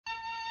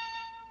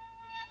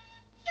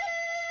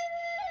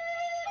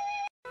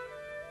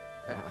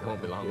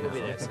Won't be long. We'll be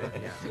there soon,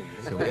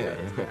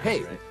 yeah.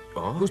 Hey,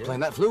 who's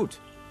playing that flute?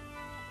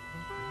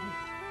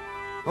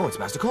 Oh, it's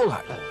Master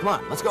Coldheart. Come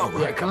on, let's go.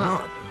 Yeah, come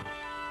on.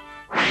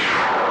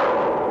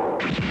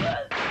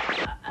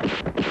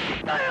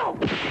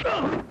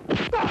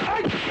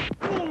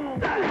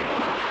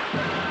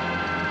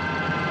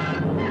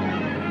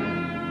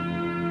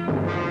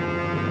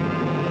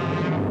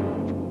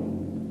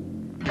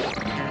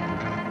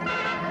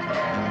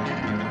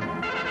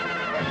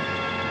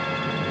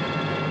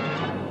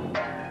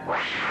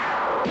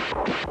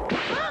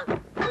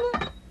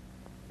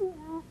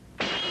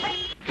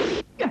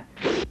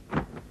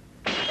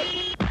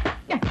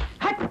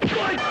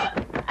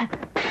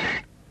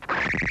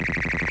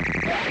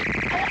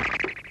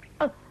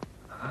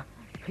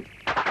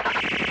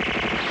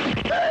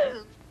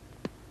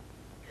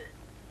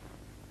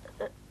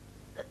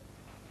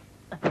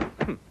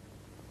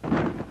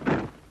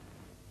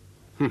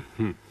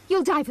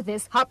 You'll die for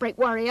this, Heartbreak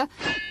Warrior.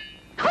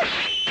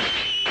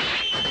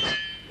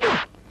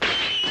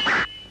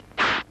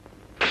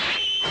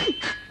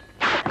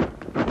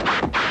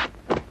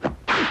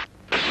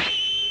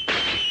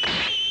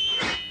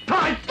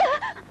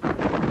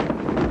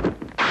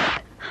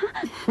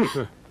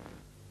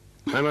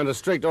 I'm under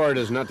strict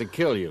orders not to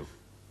kill you,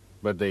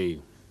 but they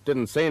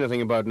didn't say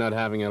anything about not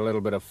having a little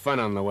bit of fun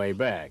on the way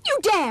back. You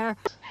dare!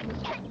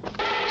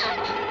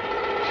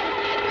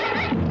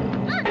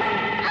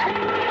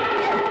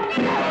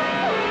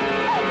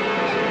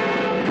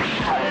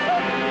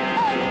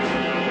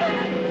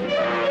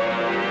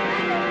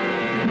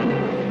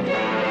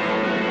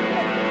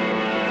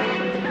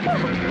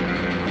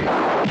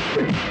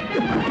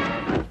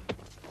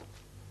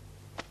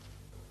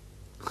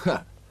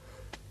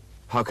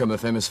 How come a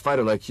famous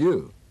fighter like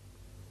you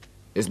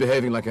is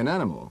behaving like an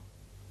animal?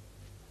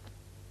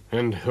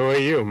 And who are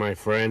you, my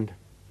friend?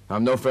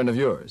 I'm no friend of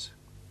yours.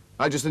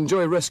 I just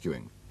enjoy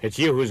rescuing. It's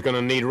you who's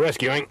gonna need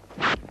rescuing.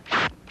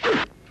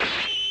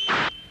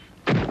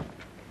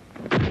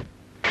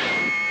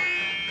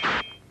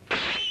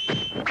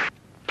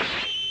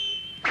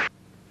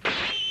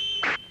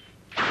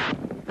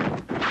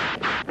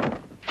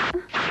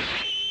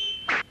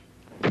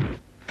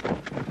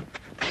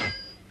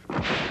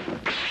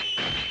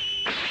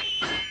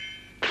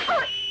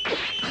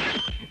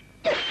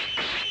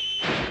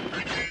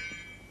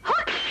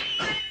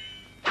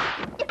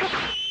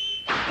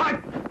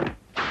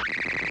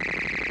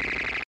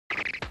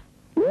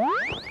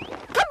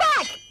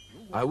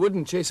 I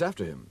wouldn't chase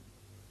after him,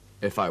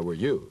 if I were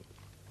you.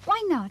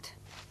 Why not?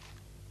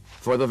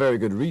 For the very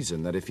good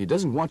reason that if he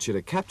doesn't want you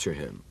to capture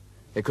him,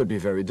 it could be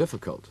very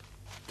difficult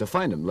to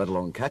find him, let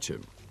alone catch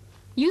him.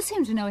 You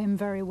seem to know him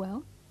very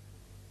well.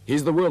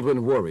 He's the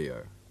Whirlwind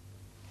Warrior.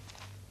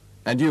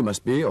 And you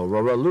must be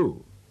Aurora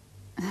Lu.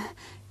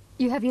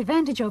 You have the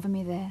advantage over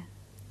me there.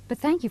 But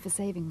thank you for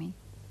saving me.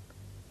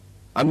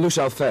 I'm Lu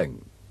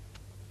Xiaofeng.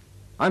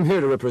 I'm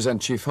here to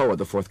represent Chief Ho at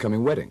the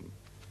forthcoming wedding.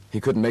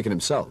 He couldn't make it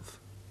himself,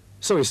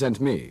 so he sent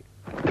me.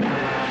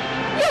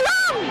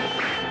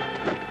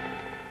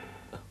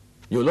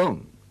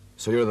 Yulong!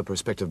 So you're the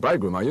prospective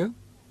bridegroom, are you?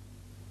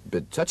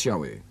 Bit touchy,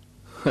 aren't we?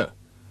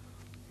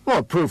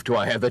 What proof do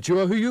I have that you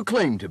are who you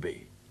claim to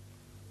be?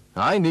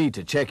 I need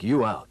to check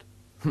you out.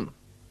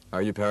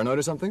 Are you paranoid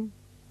or something?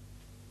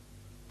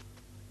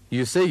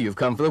 You say you've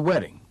come for the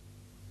wedding.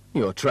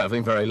 You're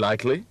traveling very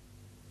lightly.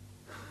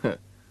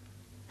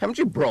 Haven't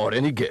you brought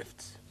any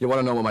gifts? You want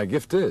to know what my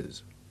gift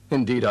is?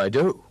 Indeed I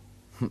do.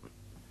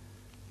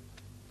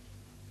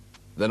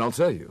 Then I'll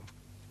tell you.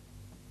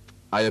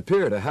 I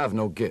appear to have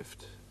no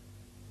gift.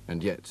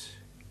 And yet,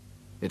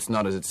 it's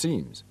not as it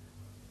seems.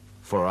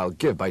 For I'll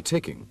give by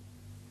taking.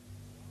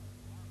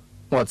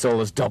 What's all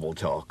this double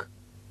talk?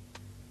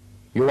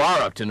 You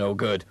are up to no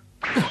good.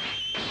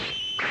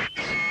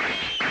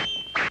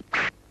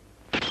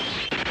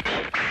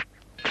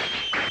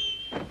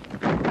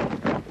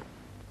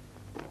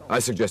 I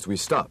suggest we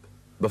stop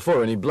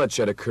before any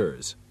bloodshed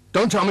occurs.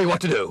 Don't tell me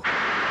what to do.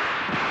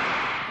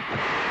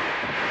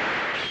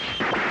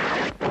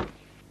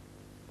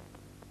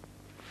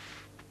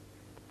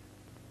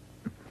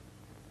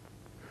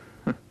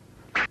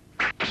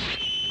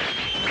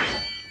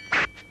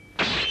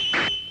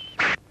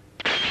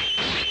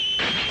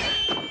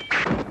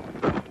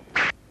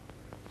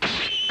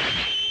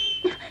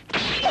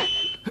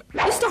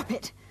 Stop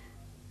it!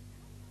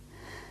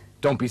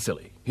 Don't be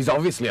silly. He's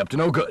obviously up to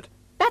no good.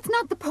 That's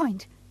not the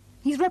point.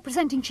 He's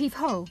representing Chief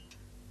Ho.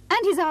 And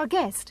he's our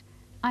guest.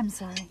 I'm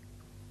sorry.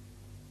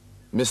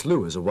 Miss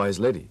Lu is a wise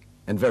lady,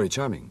 and very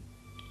charming.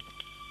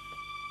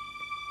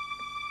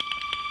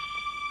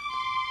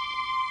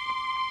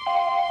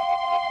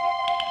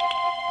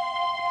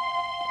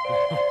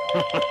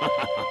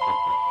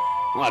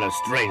 What a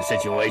strange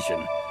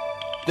situation.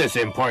 This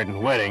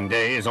important wedding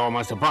day is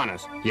almost upon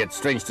us. Yet,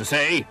 strange to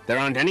say, there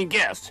aren't any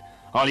guests.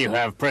 All you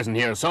have present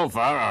here so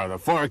far are the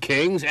 4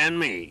 kings and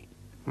me.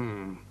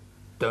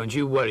 Don't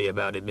you worry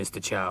about it,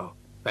 Mr. Chao.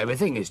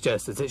 Everything is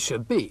just as it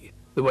should be.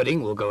 The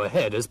wedding will go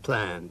ahead as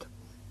planned.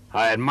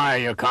 I admire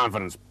your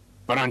confidence,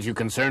 but aren't you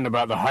concerned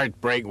about the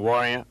Heartbreak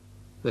Warrior?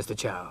 Mr.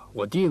 Chao,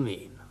 what do you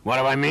mean? What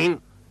do I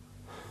mean?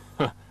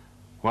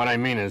 What I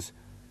mean is,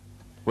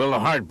 will the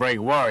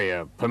Heartbreak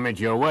Warrior permit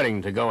your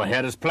wedding to go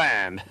ahead as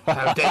planned?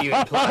 How dare you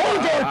imply...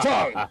 Hold your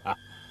tongue!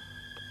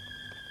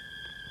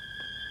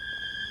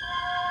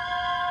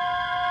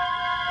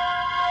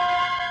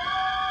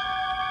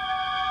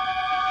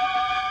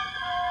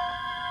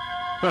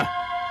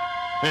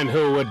 And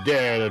who would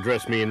dare to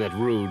address me in that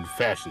rude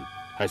fashion?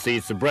 I see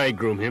it's the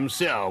bridegroom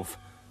himself.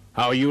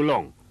 How you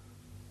long?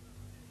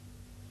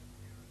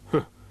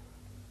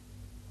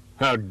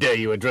 How dare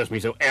you address me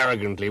so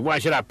arrogantly? Why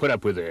should I put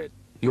up with it?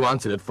 You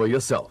answered it for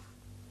yourself.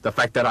 The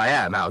fact that I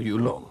am Ao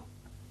Yulong.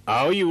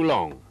 How you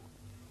long?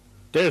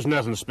 There's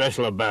nothing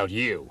special about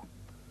you.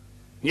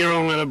 You're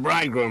only the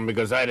bridegroom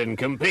because I didn't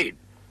compete.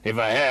 If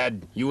I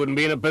had, you wouldn't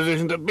be in a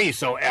position to be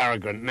so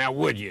arrogant, now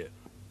would you?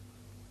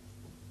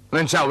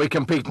 Then shall we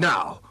compete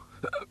now?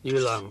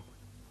 Yulong,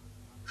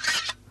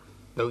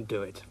 don't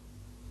do it.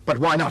 But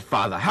why not,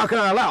 Father? How can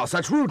I allow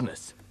such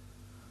rudeness?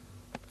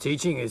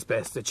 Teaching is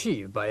best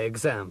achieved by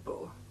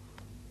example.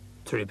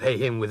 To repay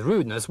him with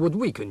rudeness would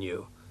weaken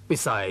you.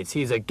 Besides,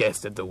 he's a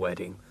guest at the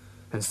wedding,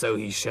 and so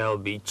he shall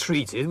be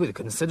treated with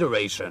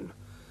consideration.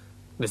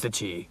 Mr.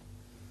 Qi,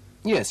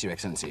 Yes, Your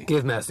Excellency.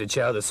 give Master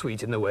Chao the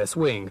suite in the West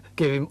Wing.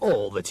 Give him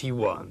all that he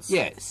wants.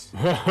 Yes.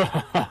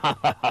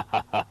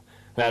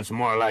 That's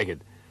more like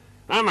it.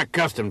 I'm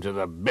accustomed to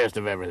the best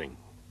of everything.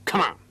 Come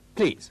on.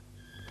 Please.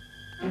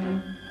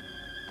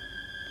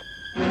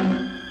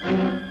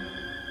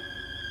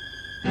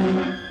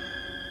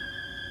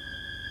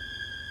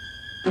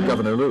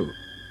 Governor Liu.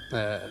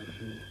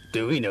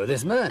 Do we know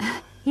this man?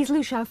 He's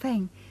Lu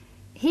Shaofeng.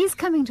 He's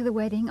coming to the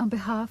wedding on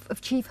behalf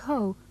of Chief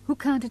Ho, who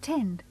can't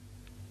attend.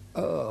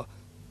 Oh,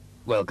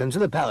 welcome to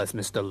the palace,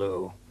 Mr.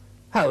 Liu.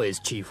 How is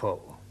Chief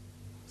Ho?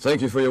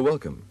 Thank you for your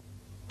welcome.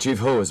 Chief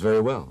Ho is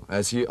very well,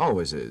 as he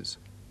always is.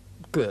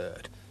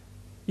 Good.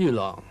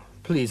 Yulong,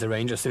 please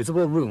arrange a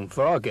suitable room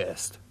for our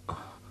guest.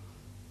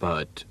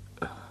 But...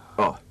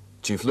 Oh,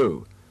 Chief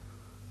Liu,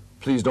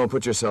 please don't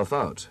put yourself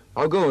out.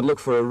 I'll go and look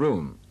for a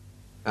room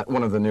at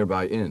one of the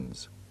nearby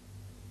inns.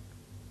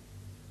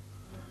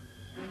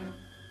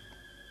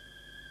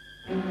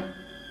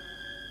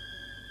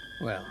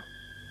 Well,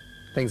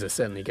 things are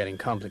certainly getting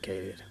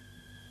complicated.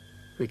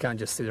 We can't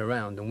just sit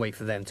around and wait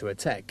for them to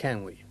attack,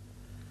 can we?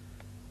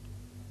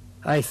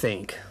 I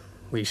think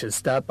we should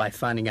start by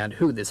finding out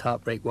who this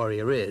Heartbreak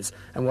Warrior is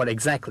and what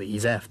exactly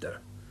he's after.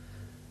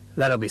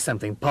 That'll be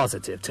something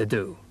positive to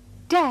do.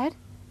 Dad?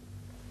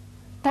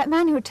 That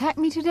man who attacked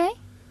me today?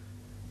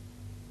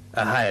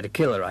 A hired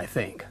killer, I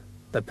think.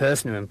 The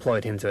person who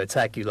employed him to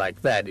attack you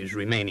like that is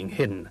remaining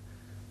hidden.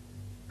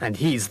 And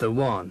he's the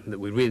one that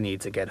we really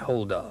need to get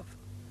hold of.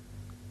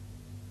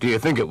 do you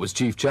think it was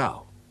Chief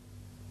Chao?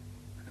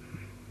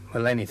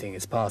 Well, anything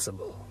is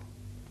possible.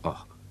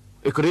 Oh,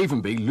 it could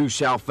even be Lu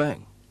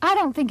Shaofeng. I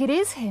don't think it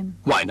is him.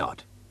 Why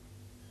not?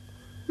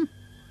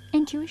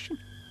 Intuition.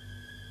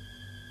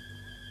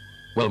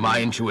 Well,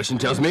 my intuition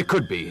tells me it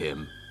could be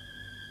him.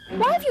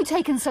 Why have you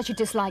taken such a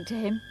dislike to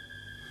him?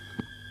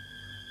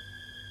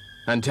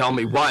 And tell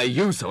me, why are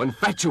you so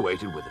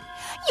infatuated with him?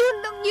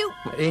 You...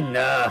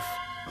 Enough.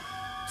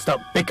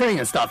 Stop bickering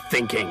and start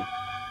thinking.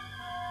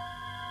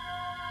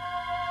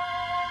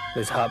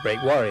 This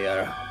Heartbreak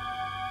Warrior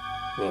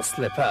will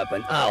slip up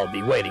and I'll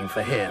be waiting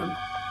for him.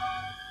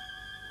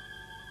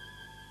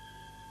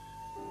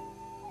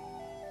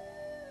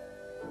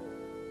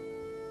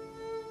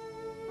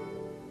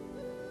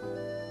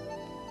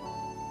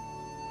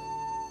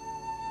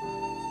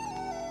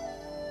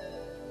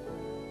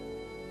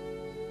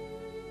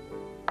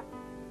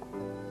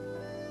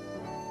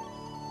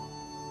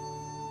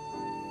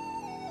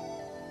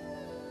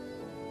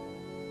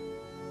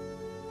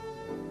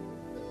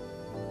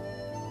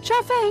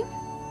 Shaofeng!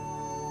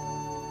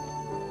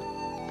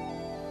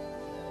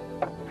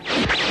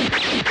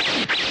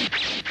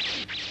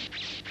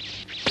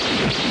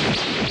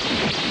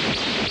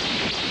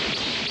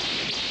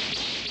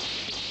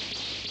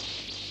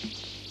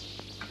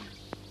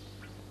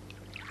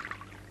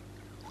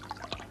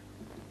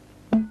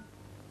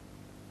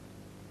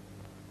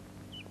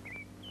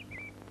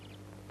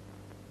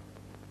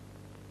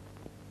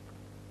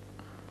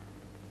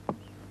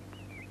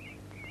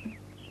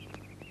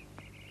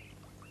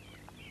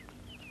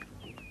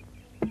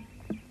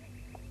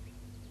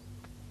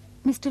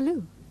 Mr.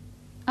 Liu,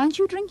 aren't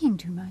you drinking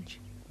too much?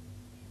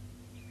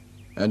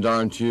 And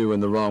aren't you in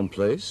the wrong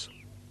place?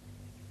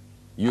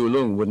 Yu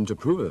Lung wouldn't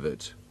approve of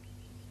it.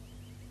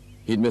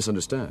 He'd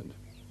misunderstand.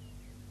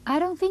 I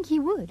don't think he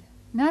would.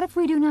 Not if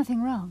we do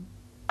nothing wrong.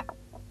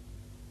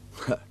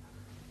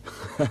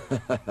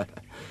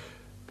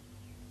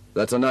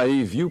 That's a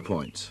naive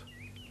viewpoint.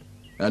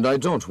 And I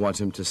don't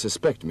want him to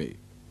suspect me.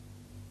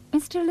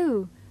 Mr.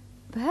 Liu,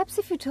 perhaps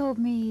if you told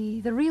me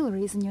the real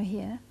reason you're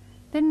here,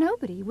 then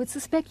nobody would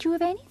suspect you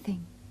of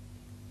anything.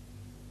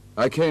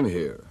 I came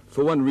here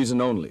for one reason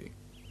only,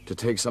 to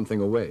take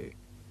something away.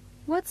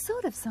 What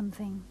sort of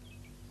something?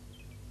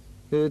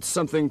 It's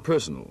something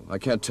personal. I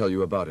can't tell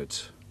you about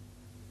it.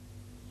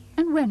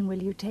 And when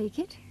will you take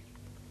it?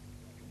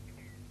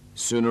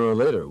 Sooner or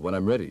later, when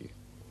I'm ready.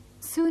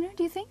 Sooner,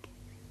 do you think?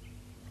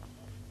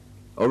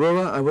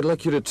 Aurora, I would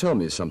like you to tell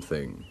me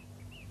something.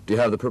 Do you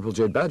have the Purple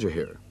Jade Badger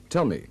here?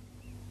 Tell me.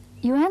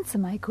 You answer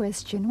my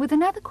question with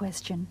another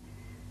question.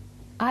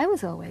 I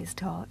was always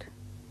taught.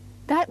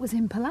 That was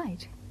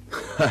impolite.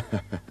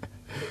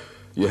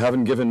 You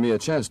haven't given me a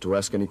chance to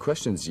ask any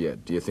questions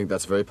yet. Do you think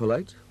that's very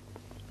polite?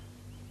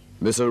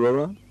 Miss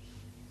Aurora?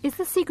 Is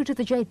the secret of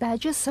the Jade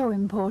Badger so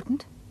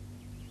important?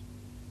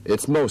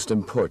 It's most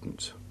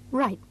important.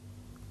 Right.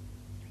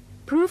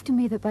 Prove to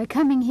me that by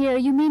coming here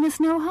you mean us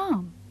no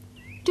harm.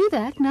 Do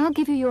that and I'll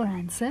give you your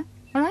answer,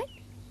 all right?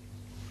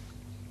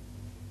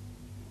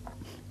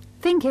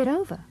 Think it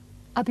over.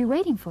 I'll be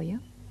waiting for you.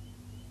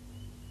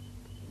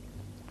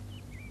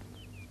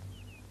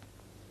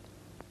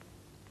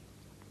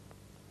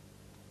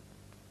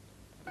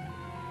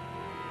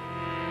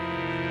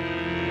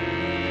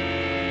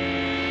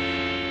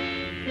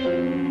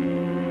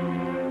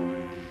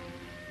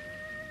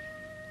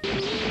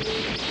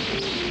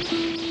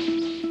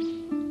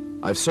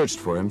 I've searched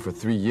for him for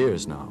 3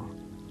 years now.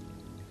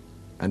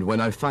 And when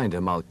I find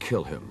him, I'll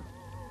kill him.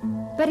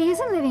 But he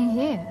isn't living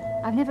here.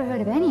 I've never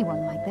heard of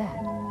anyone like that.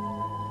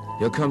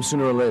 He'll come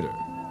sooner or later.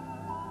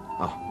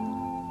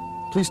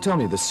 Please tell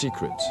me the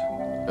secret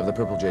of the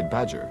Purple Jade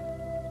Badger.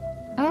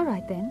 All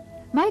right, then.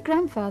 My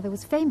grandfather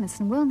was famous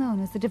and well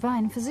known as the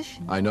divine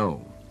physician. I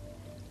know.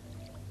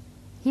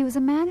 He was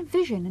a man of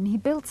vision, and he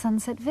built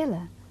Sunset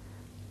Villa.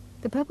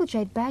 The Purple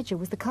Jade Badger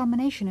was the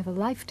culmination of a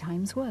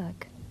lifetime's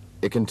work.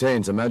 It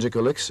contains a magic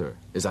elixir.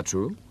 Is that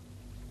true?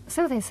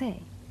 So they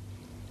say.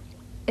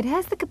 It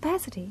has the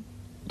capacity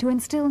to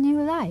instill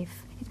new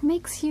life. It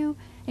makes you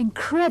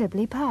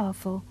incredibly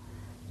powerful.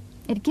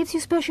 It gives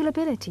you special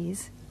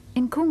abilities.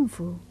 In Kung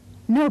Fu,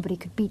 nobody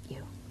could beat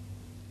you.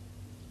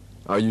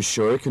 Are you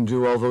sure it can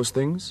do all those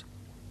things?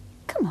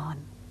 Come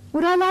on.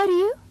 Would I lie to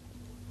you?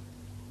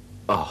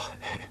 Oh,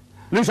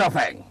 Liu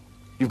Xiaofeng,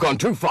 you've gone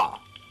too far.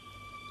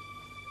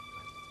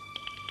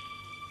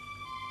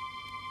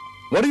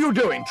 What are you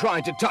doing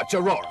trying to touch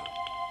Aurora?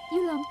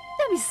 Yulong,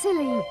 don't be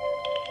silly.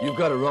 You've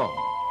got it wrong.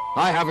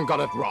 I haven't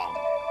got it wrong.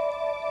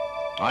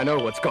 I know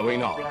what's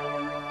going on.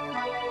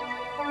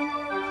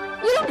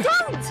 Yulong,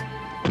 don't!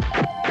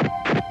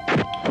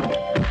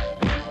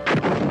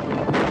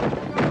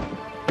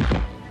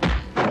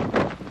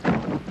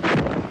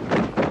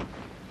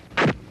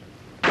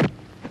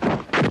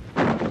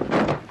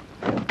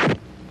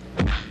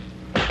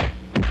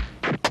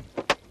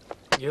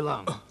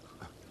 Yulong.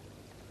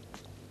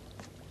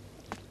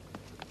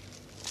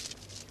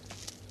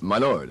 My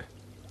lord.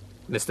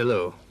 Mr.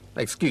 Liu,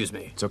 excuse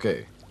me. It's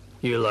okay.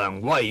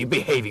 Yulong, why are you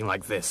behaving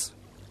like this?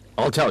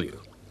 I'll tell you.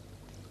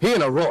 He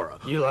and Aurora.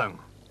 Yulong,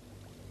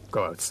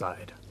 go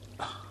outside.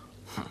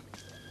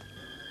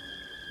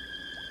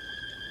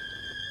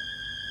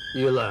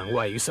 Yulong,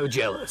 why are you so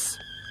jealous?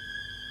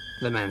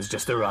 The man's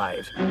just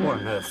arrived. What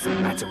on earth's the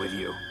matter with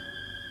you?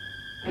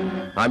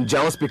 I'm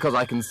jealous because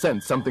I can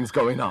sense something's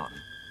going on.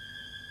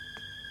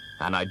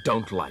 And I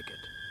don't like it.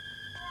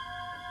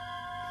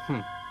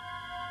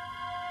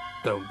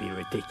 Don't be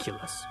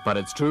ridiculous. But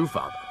it's true,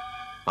 Father.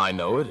 I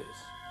know it is.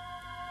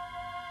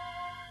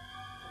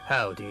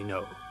 How do you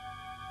know?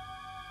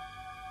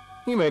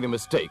 He made a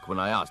mistake when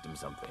I asked him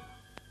something.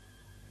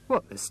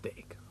 What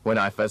mistake? When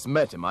I first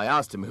met him, I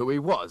asked him who he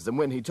was, and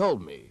when he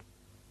told me,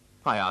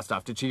 I asked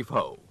after Chief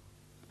Ho,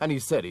 and he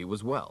said he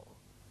was well.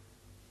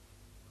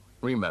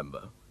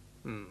 Remember?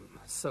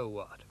 So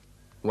what?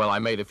 Well, I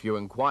made a few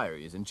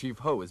inquiries, and Chief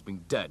Ho has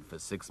been dead for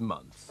 6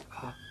 months.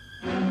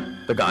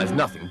 The guy's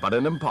nothing but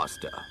an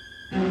imposter.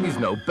 He's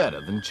no better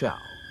than Chao.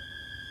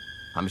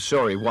 I'm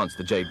sure he wants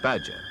the Jade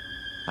Badger,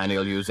 and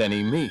he'll use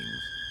any means,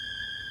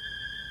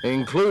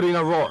 including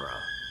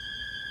Aurora.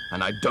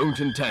 And I don't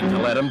intend to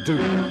let him do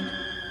that.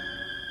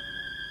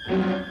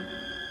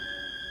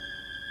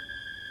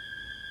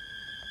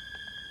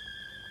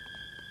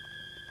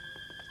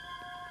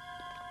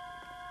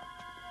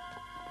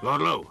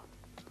 Lord Liu,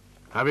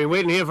 I've been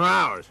waiting here for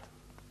hours.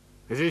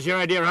 Is this your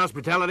idea of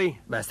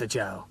hospitality? Master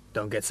Chao,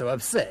 don't get so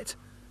upset.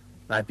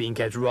 I've been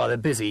kept rather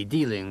busy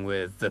dealing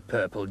with the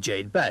Purple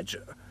Jade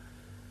Badger.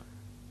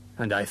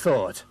 And I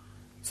thought,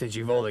 since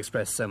you've all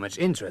expressed so much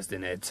interest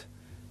in it,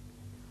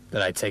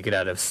 that I'd take it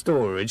out of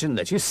storage and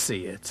let you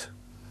see it.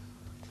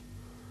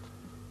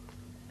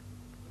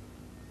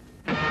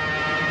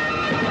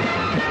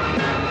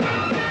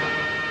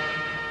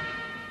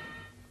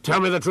 Tell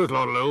me the truth,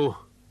 Lord Liu.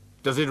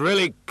 Does it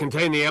really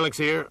contain the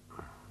elixir?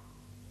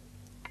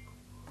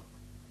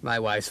 My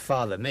wife's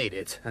father made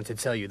it, and to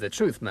tell you the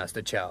truth,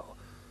 Master Chao,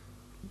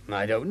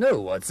 I don't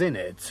know what's in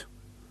it.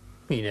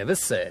 He never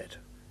said.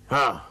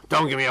 Oh,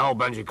 don't give me a whole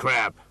bunch of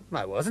crap.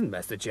 I wasn't,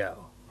 Master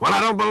Chao. Well, I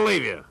don't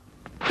believe you.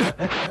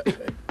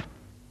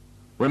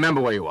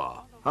 Remember where you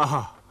are.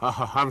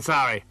 I'm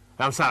sorry.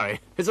 I'm sorry.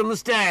 It's a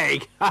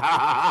mistake.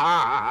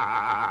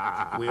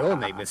 We all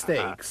make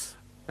mistakes,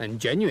 and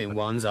genuine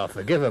ones are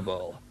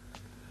forgivable.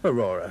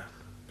 Aurora,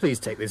 please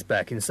take this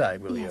back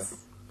inside, will you?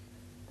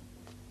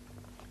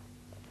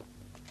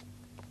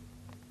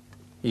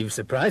 You've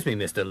surprised me,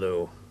 Mr.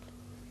 Liu.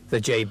 The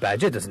Jade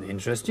Badger doesn't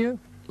interest you?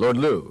 Lord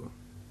Liu,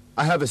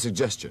 I have a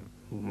suggestion.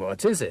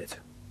 What is it?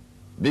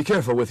 Be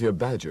careful with your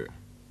badger.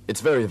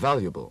 It's very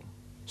valuable.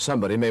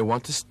 Somebody may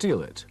want to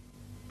steal it.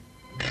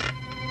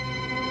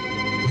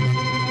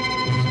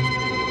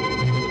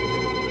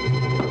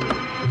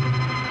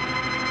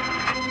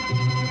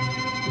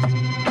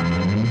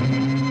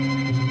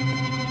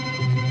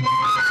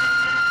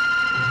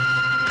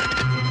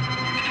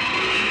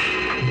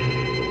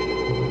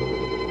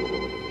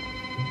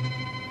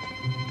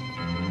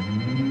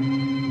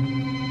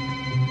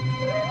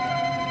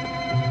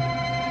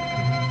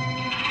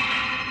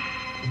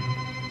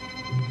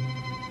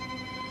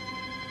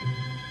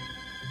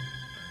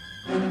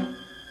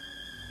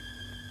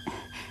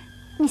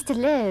 Mr.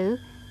 Liu?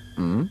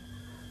 Hmm?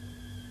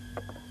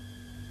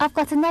 I've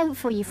got a note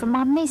for you from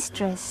my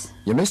mistress.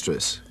 Your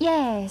mistress?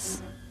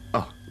 Yes.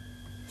 Oh,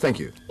 thank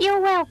you. You're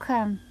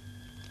welcome.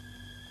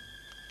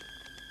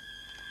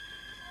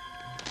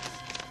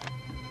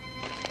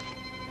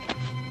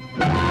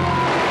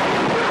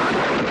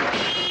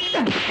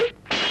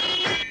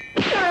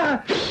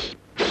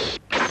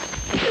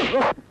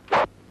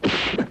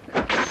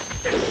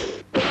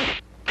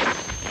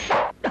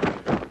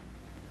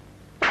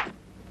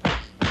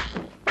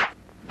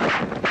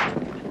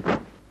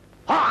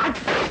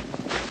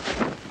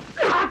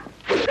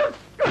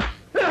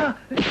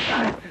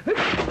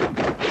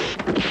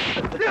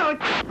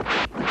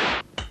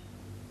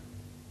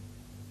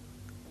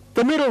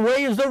 The middle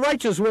way is the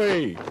righteous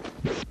way.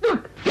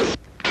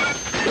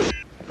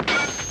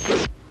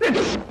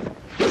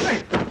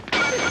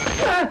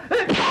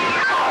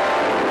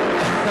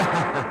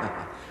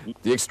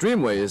 The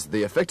extreme way is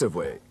the effective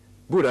way.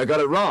 Buddha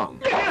got it wrong.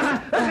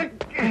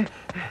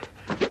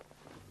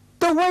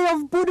 The way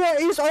of Buddha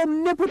is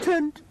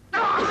omnipotent.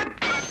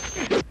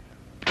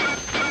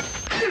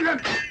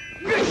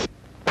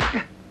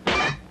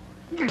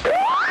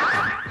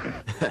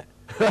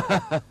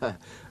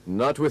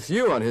 Not with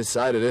you on his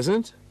side, it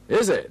isn't,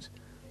 is it?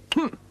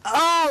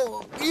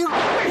 Oh, you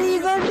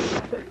heathen!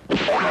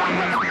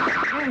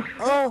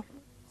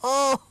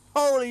 Oh,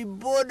 holy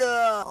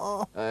Buddha!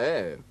 Oh.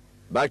 Hey,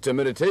 back to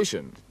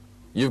meditation.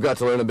 You've got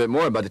to learn a bit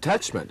more about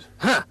detachment.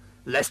 Huh,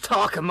 let's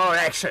talk and more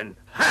action.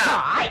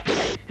 Ha!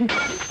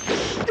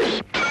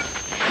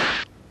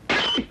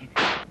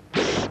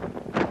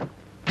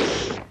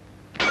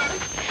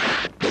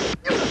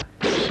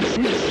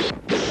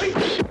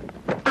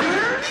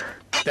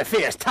 The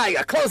fierce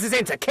tiger closes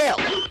in to kill.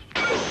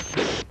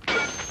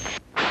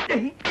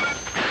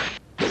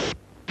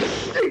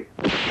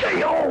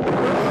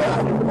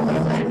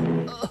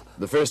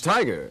 The first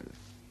tiger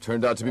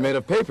turned out to be made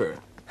of paper.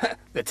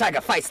 The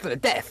tiger fights to the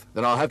death.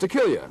 Then I'll have to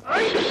kill you.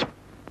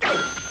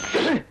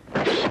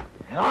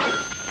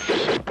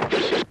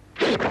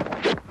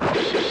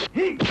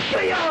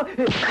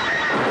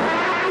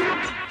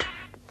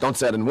 Don't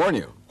say I didn't warn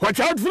you. Watch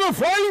out for the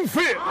flying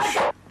fish!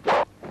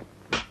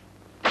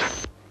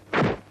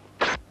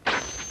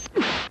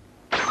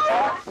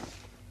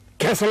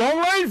 Cast a long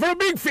line for a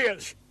big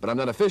fish. But I'm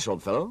not a fish,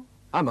 old fellow.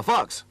 I'm a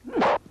fox.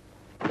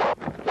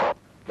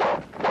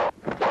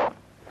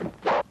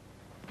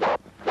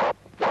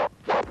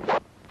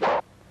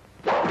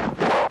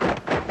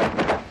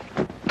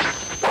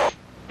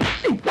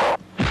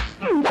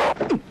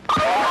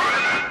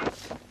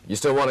 You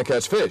still want to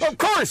catch fish? Of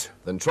course!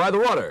 Then try the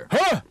water.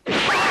 Huh?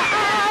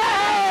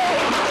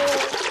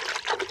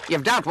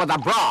 You've dealt with the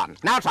brawn.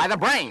 Now try the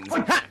brains.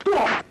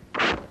 Ha!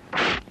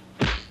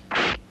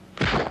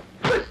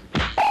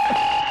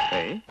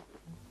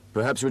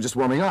 Perhaps you're just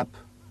warming up.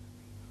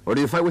 Or do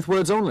you fight with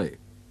words only?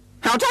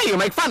 How dare you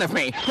make fun of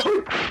me?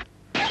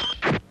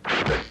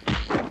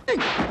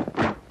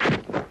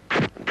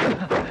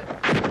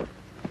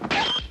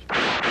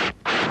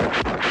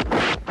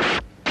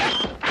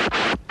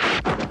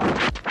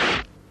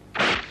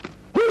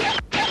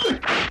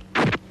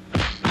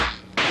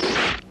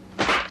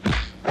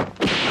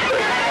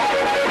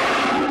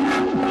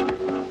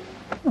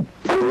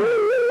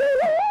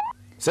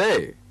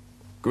 Say,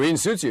 green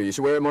suits you. You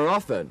should wear it more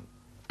often.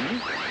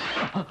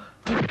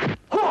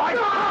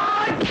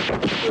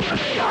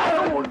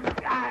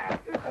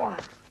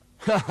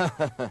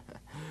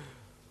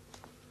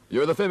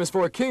 You're the famous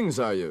Four Kings,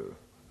 are you?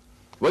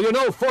 Well, you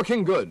know, Four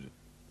King good.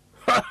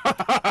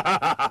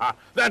 That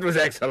was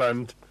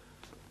excellent.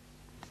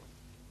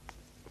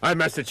 I'm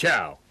Master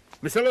Chao.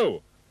 Mr.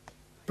 Liu,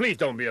 please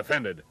don't be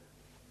offended.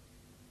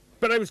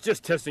 But I was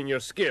just testing your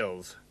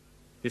skills.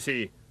 You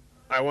see,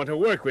 I want to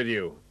work with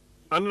you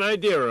on an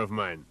idea of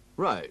mine.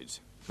 Right.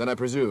 Then I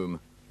presume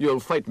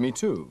you'll fight me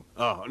too.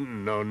 Oh,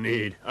 no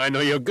need. I know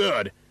you're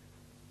good.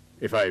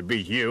 If I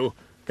beat you,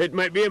 it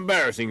might be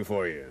embarrassing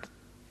for you.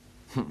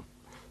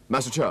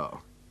 Master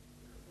Chao,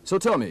 so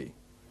tell me,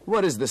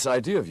 what is this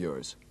idea of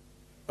yours?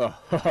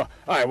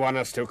 I want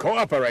us to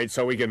cooperate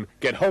so we can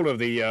get hold of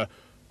the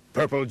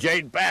Purple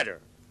Jade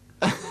Badger.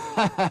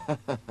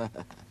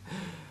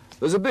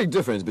 There's a big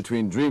difference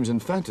between dreams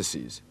and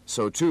fantasies.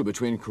 So too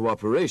between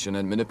cooperation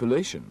and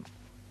manipulation.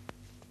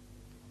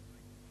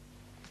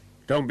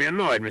 Don't be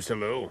annoyed, Mr.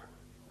 Liu.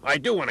 I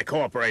do want to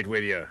cooperate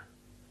with you.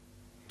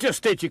 Just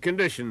state your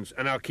conditions,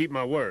 and I'll keep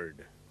my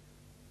word.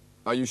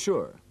 Are you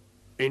sure?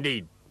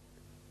 Indeed.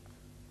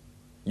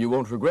 You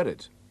won't regret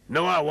it?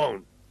 No, I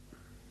won't.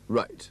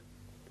 Right.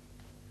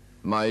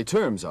 My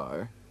terms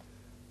are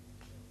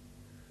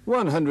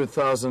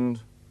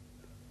 100,000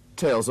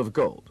 taels of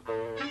gold.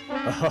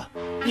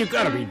 You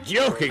gotta be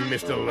joking,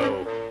 Mr.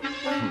 Lowe.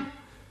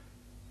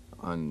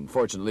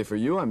 Unfortunately for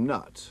you, I'm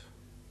not.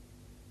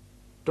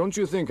 Don't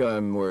you think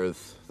I'm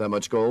worth that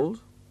much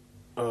gold?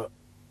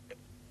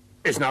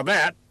 It's not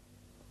that,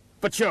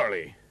 but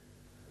surely.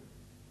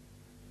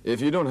 If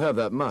you don't have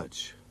that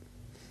much,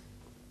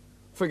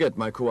 forget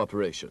my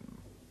cooperation.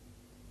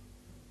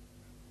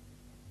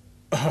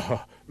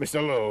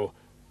 Mr. Lowe,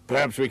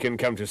 perhaps we can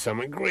come to some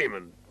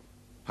agreement.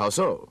 How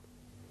so?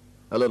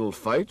 A little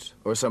fight,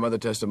 or some other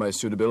test of my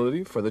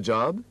suitability for the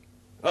job?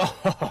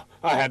 Oh,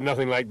 I had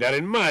nothing like that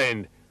in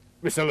mind.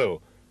 Mr.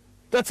 Lowe,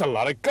 that's a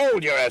lot of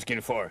gold you're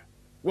asking for.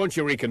 Won't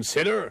you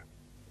reconsider?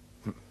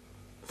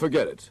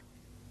 Forget it.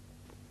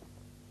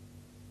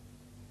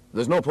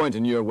 There's no point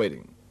in your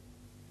waiting.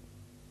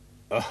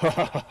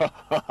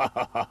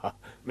 Mr.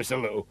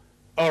 Lowe,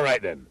 all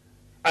right then.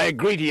 I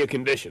agree to your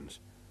conditions.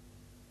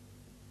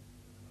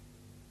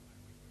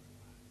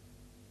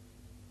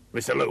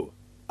 Mr. Lowe,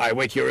 I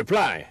wait your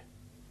reply.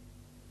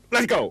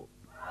 Let's go.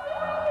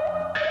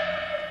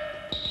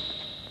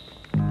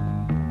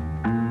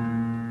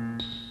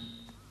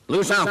 Liu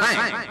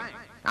Xiaofang,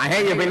 I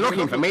hear you've been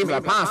looking for me for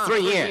the past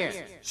 3 years.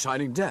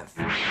 Shining Death.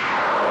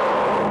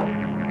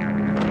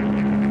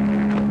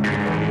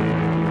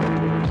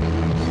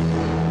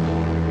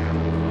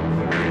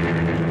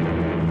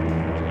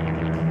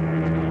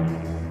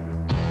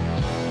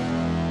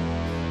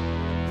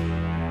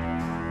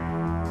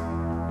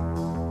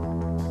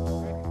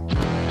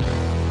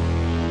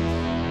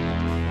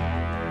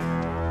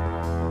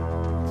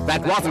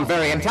 That wasn't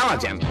very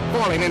intelligent,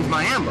 falling into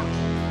my ambush.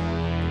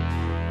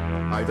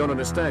 I don't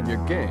understand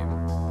your game.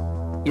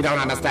 You don't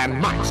understand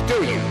much,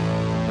 do you?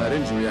 That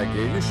injury I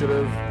gave you should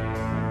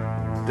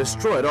have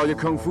destroyed all your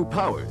kung fu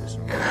powers.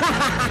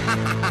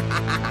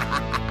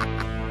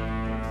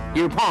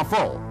 You poor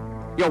fool.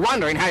 You're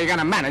wondering how you're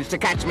gonna manage to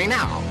catch me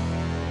now.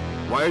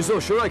 Why are you so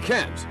sure I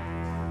can't?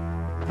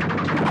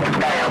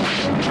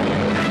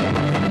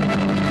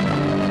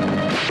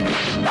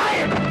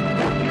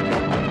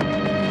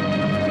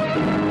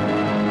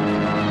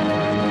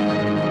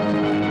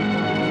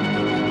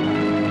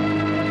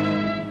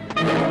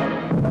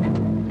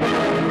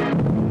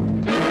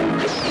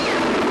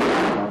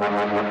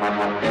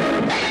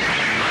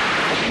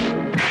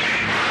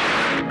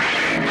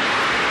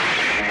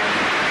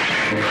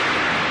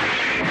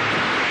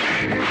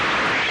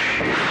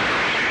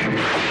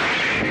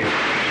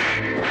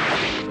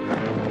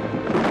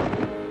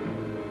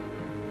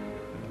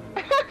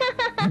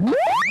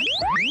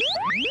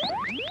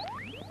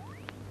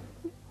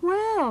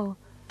 Well,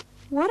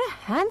 what a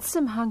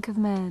handsome hunk of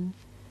man.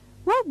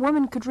 What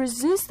woman could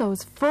resist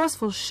those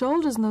forceful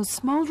shoulders and those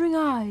smoldering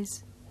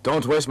eyes?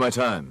 Don't waste my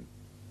time.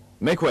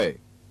 Make way.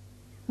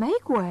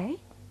 Make way?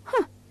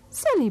 Huh,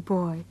 silly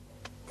boy.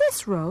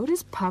 This road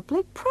is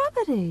public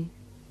property.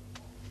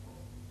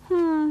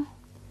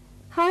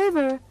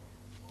 However,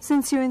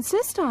 since you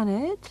insist on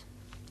it,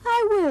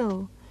 I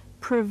will,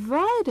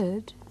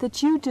 provided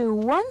that you do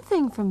one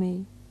thing for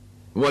me.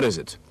 What is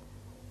it?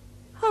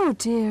 Oh,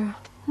 dear.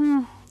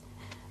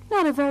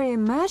 Not a very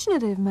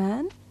imaginative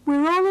man.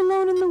 We're all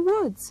alone in the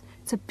woods.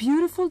 It's a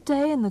beautiful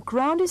day and the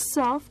ground is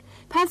soft.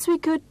 Perhaps we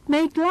could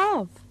make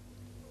love.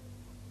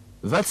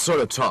 That sort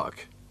of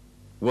talk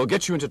will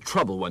get you into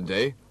trouble one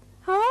day.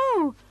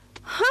 Oh,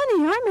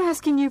 honey, I'm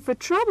asking you for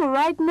trouble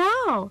right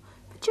now.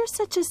 But you're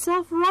such a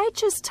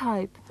self-righteous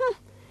type.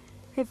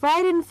 If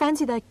I didn't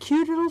fancy that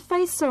cute little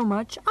face so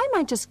much, I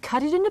might just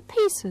cut it into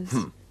pieces.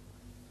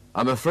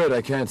 I'm afraid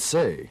I can't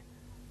say.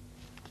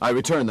 I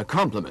return the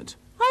compliment.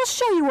 I'll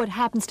show you what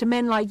happens to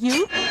men like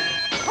you.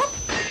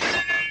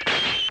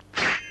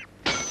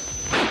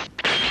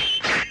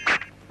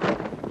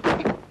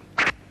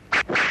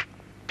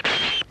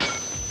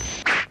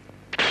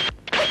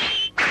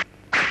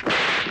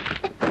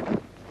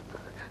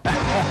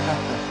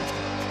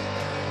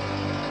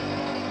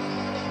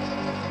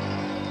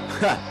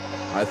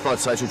 I thought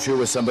Sai Chu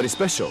was somebody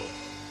special.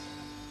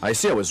 I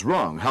see I was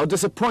wrong. How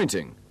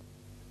disappointing.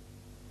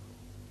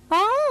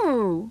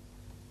 Oh.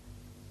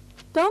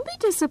 Don't be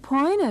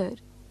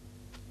disappointed.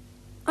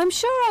 I'm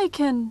sure I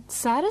can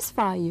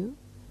satisfy you.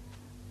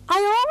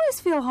 I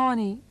always feel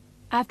horny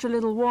after a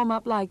little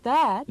warm-up like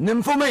that.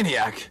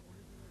 Nymphomaniac!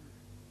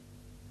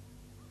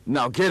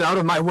 Now get out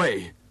of my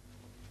way.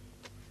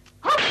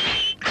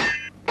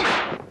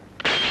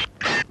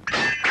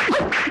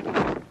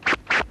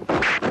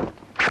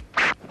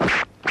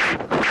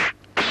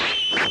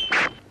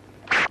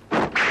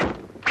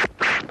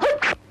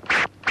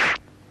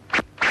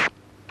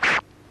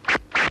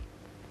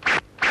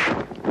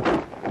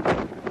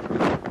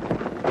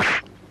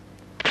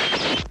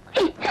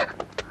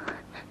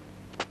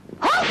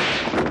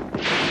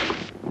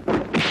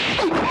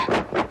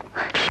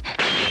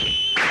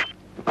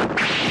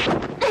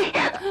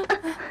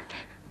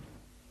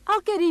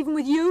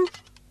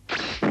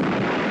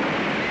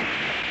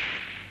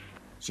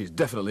 She's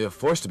definitely a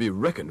force to be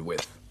reckoned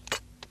with.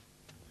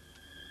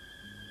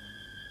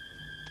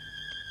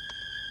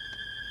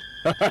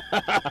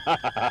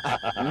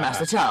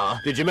 Master Chao.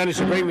 Did you manage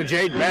to bring the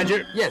Jade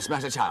Badger? Yes,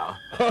 Master Chao.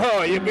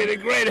 Oh, you've been a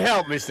great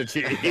help, Mr.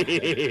 Chi.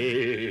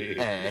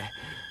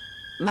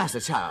 Master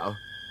Chao,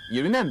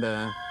 you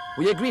remember,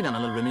 we agreed on a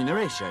little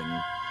remuneration.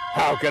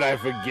 How could I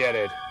forget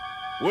it?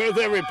 Worth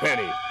every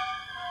penny.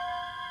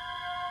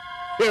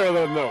 Here are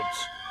the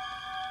notes.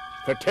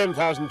 For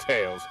 10,000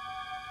 taels.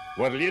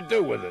 What'll you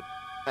do with it?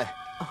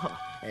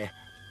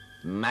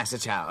 Master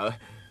Chao,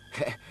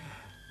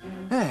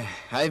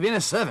 I've been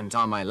a servant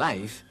all my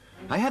life.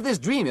 I have this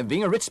dream of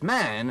being a rich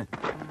man.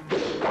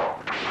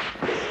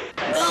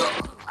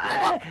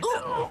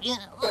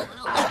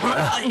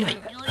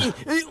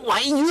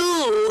 Why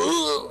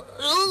you?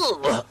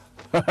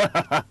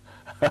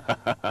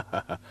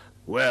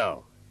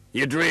 Well,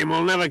 your dream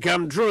will never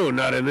come true,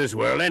 not in this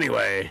world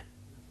anyway.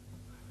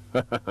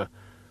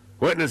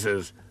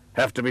 Witnesses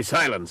have to be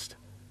silenced.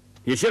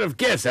 You should have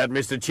guessed that,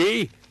 Mr.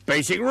 Chi.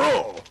 Basic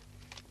rule.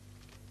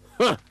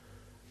 Huh.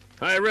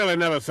 I really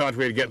never thought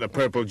we'd get the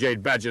Purple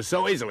Jade Badger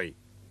so easily.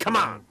 Come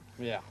on.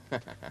 Yeah.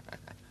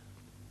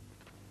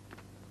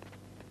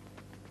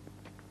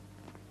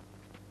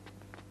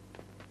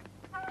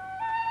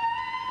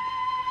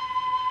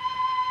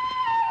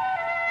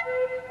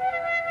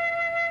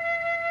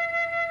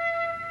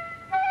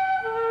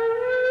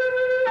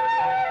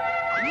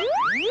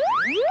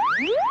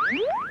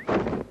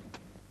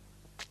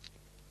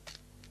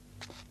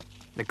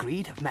 The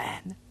greed of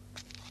man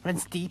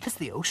runs deep as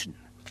the ocean.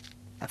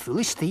 A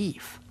foolish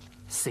thief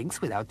sinks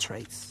without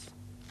trace.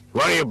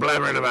 What are you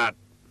blabbering about?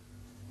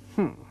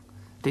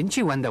 Didn't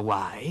you wonder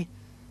why?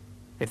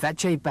 If that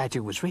Jade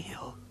Badger was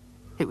real,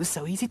 it was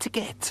so easy to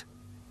get.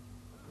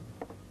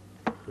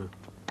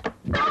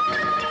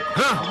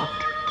 Huh?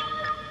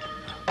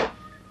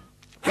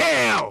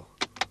 Hell!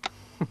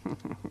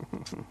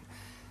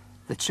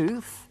 The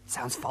truth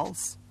sounds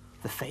false.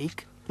 The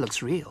fake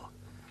looks real.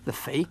 The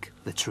fake,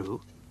 the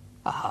true,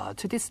 are hard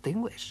to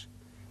distinguish.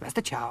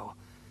 Master Chao,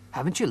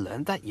 haven't you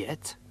learned that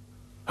yet?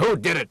 Who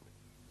did it?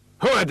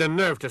 Who had the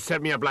nerve to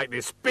set me up like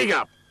this? Speak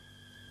up!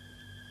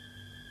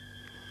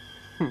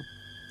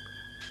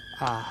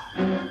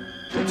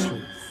 The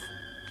truth.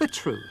 The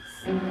truth.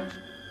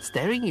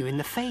 Staring you in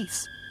the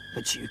face,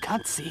 but you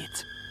can't see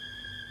it.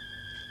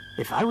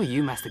 If I were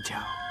you, Master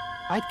Chao,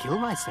 I'd kill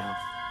myself.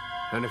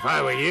 And if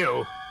I were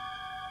you,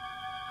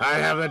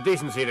 I'd have the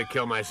decency to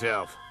kill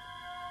myself.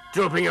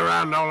 Drooping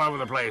around all over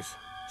the place,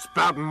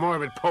 spouting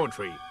morbid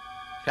poetry.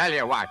 Tell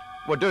you what,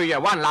 we'll do you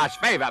one last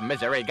favor,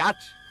 misery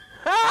guts.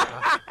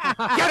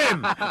 Get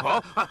him!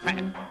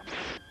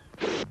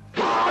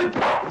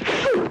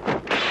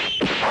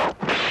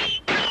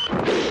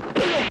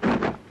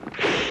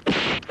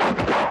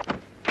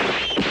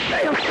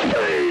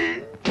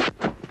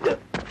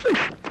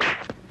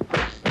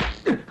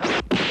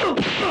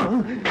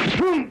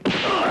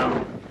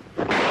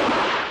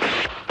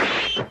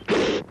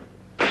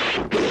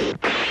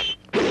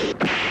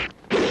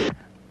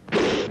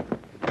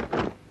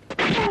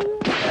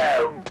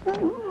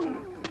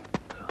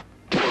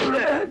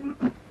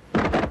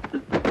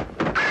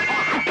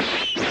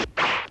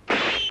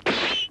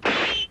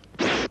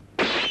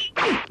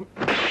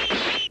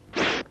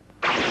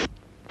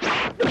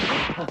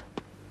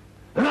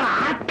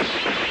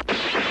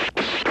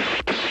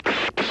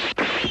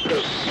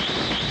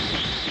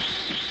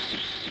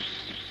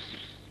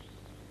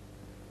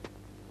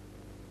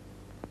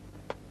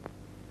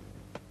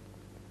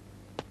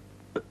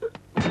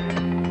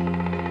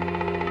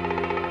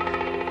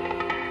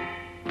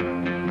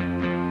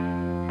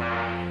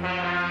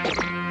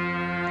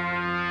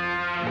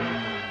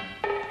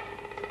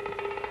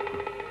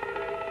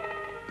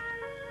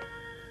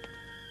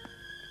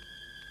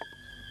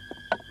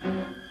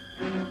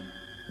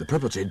 The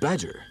Purple Jade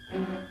Badger.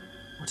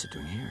 What's it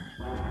doing here?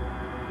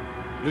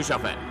 Lu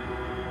Xiaofeng.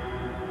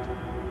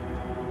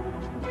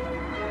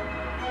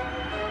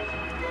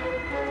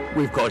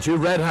 We've caught you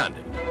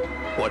red-handed.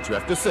 What you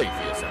have to say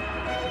for yourself?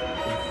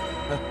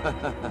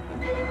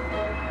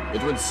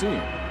 It would seem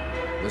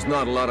there's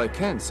not a lot I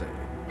can say.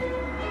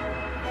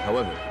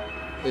 However,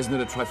 isn't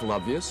it a trifle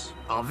obvious?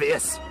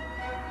 Obvious?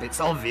 It's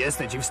obvious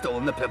that you've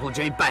stolen the Purple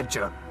Jade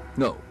Badger.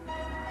 No.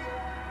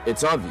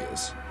 It's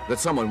obvious that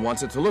someone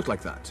wants it to look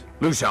like that.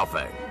 Lu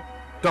Xiaofeng,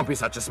 don't be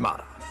such a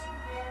smartass.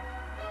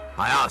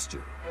 I asked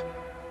you,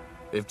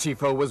 if Chief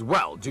Ho was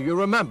well, do you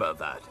remember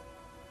that?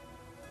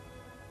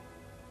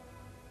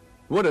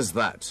 What has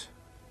that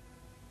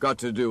got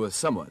to do with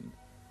someone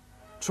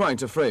trying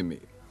to frame me?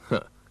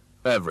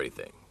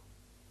 Everything.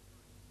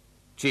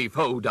 Chief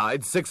Ho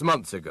died 6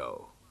 months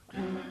ago.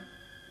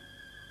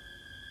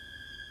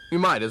 You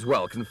might as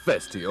well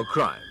confess to your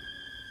crime.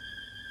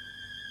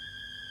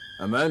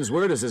 A man's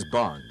word is his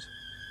bond.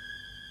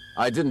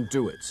 I didn't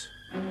do it,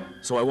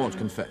 so I won't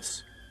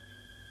confess.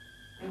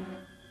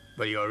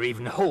 But you're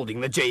even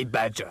holding the Jade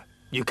Badger.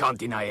 You can't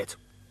deny it.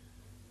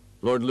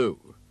 Lord Lu,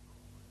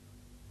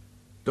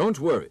 don't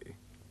worry.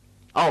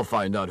 I'll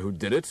find out who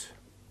did it.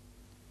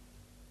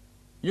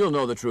 You'll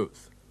know the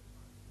truth.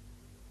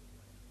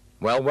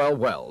 Well, well,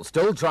 well,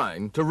 still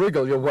trying to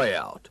wriggle your way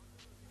out.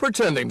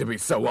 Pretending to be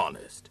so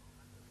honest.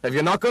 If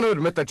you're not going to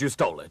admit that you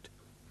stole it,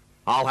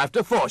 I'll have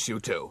to force you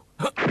to.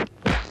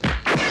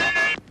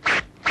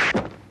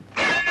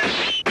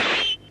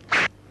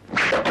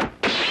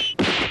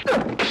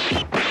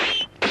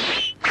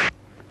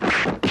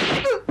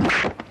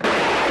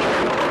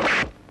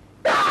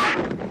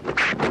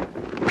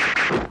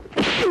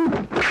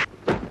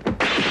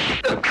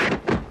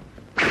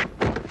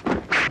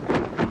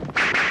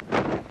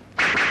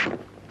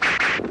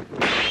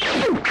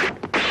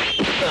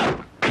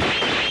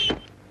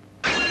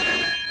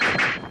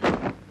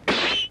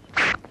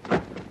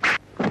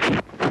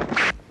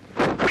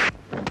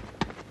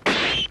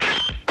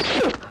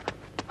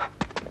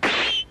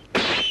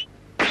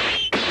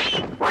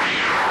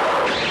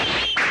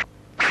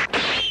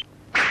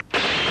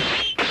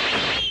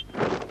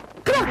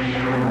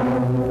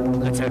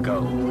 Let her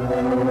go.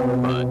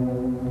 But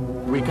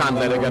we can't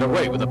let her get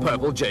away with the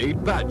Purple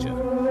Jade Badger.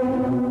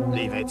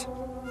 Leave it.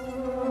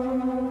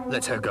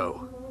 Let her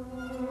go.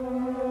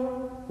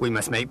 We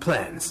must make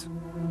plans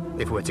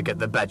if we're to get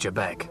the Badger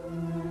back.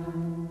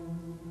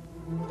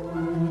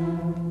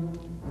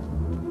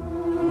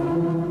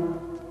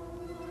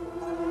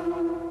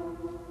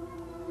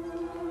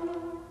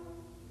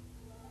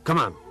 Come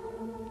on.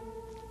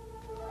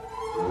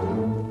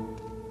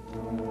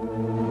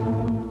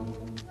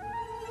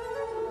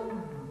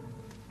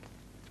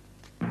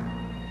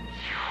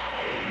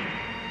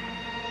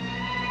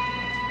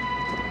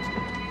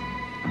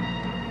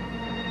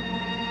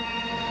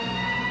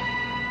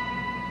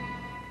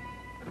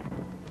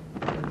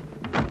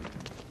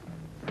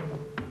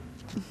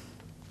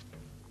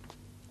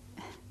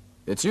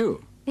 It's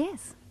you.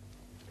 Yes.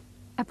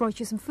 I brought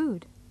you some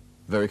food.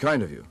 Very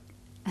kind of you.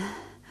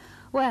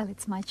 Well,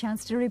 it's my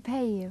chance to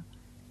repay you.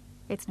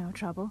 It's no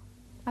trouble.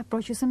 I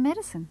brought you some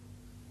medicine.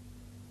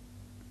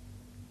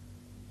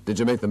 Did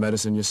you make the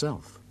medicine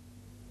yourself?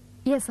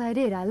 Yes, I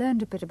did. I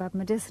learned a bit about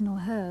medicinal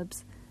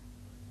herbs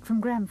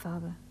from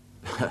Grandfather.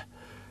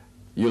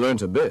 You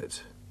learned a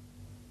bit.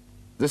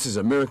 This is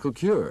a miracle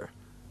cure.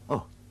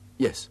 Oh,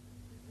 yes.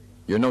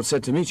 Your note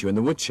said to meet you in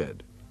the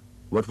woodshed.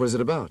 What was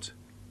it about?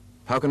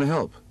 How can I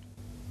help?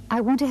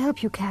 I want to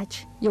help you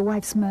catch your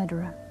wife's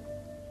murderer.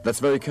 That's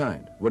very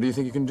kind. What do you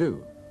think you can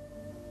do?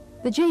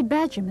 The Jade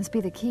Badger must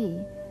be the key.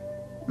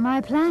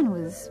 My plan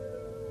was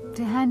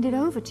to hand it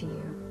over to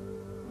you.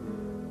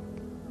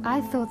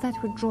 I thought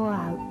that would draw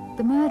out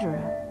the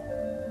murderer,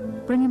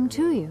 bring him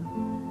to you.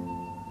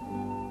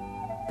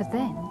 But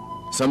then...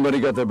 Somebody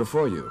got there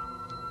before you.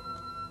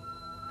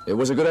 It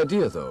was a good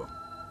idea, though.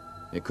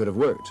 It could have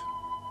worked.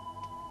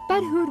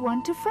 But who'd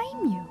want to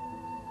frame you?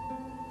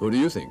 Who do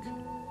you think?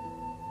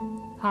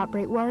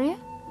 Heartbreak Warrior?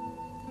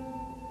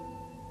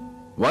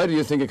 Why do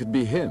you think it could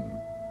be him?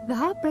 The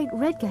Heartbreak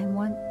Red Gang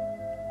want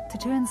to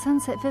turn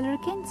Sunset Villa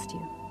against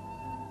you.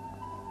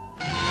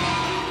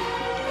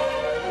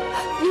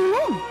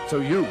 Yulong! So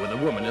you were the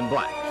woman in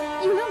black.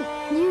 Yulong,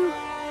 you...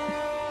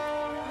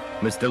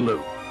 Mr.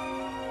 Liu,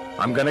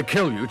 I'm gonna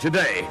kill you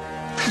today.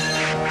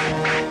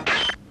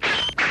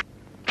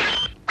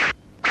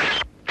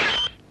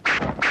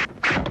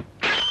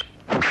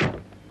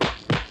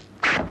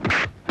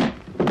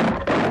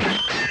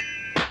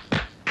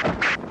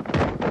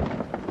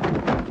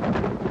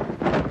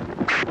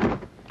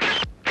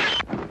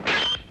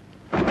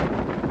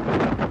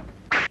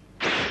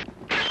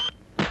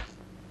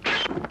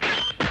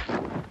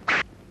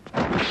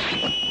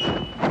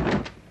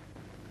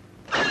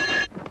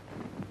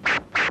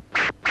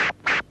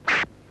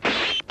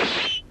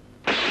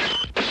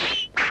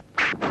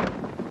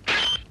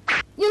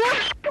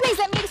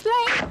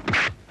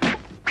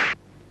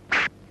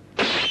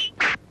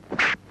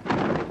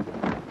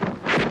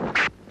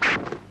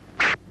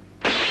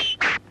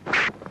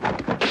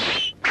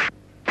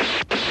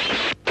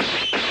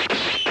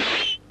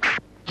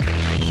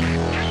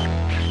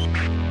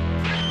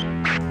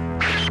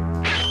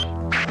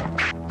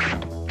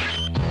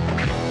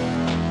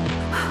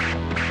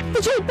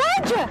 The Jade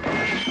Badger!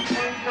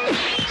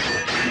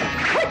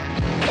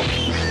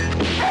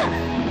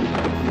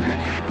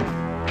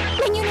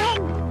 When you know...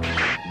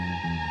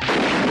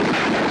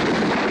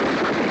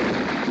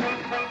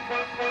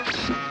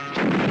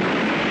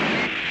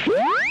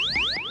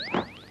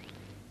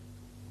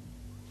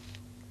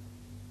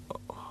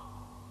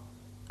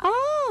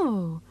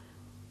 Oh!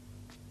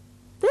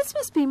 This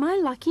must be my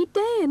lucky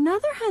day,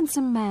 another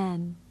handsome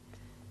man.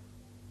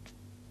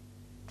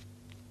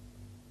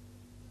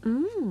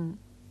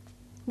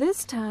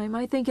 This time,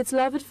 I think it's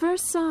love at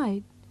first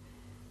sight.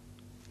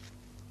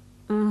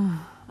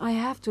 I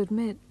have to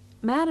admit,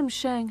 Madame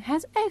Shang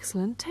has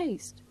excellent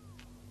taste.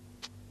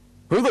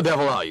 Who the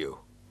devil are you?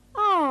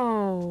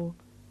 Oh,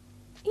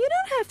 you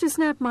don't have to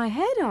snap my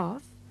head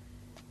off.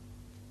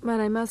 But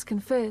I must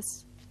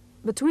confess,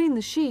 between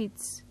the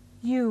sheets,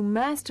 you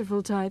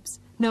masterful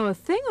types know a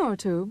thing or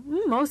two.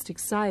 Most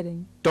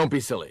exciting. Don't be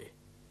silly.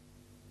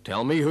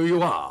 Tell me who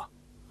you are.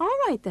 All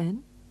right,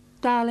 then.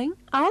 Darling,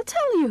 I'll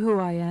tell you who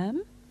I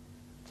am.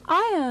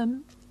 I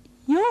am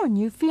your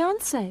new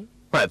fiancé.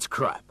 That's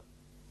crap.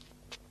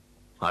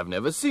 I've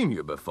never seen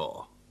you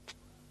before.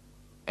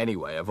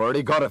 Anyway, I've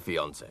already got a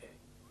fiancé.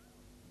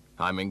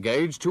 I'm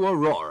engaged to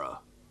Aurora.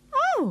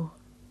 Oh,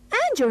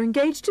 and you're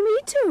engaged to me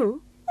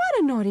too. What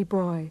a naughty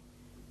boy.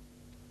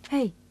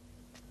 Hey,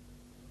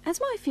 as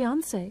my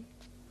fiancé,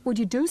 would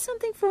you do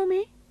something for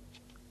me?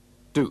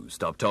 Do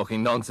stop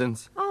talking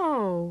nonsense.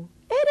 Oh,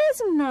 it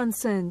isn't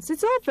nonsense.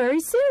 It's all very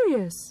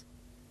serious.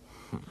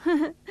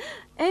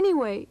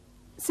 Anyway,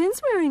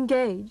 since we're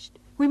engaged,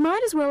 we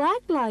might as well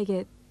act like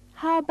it.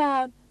 How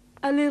about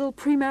a little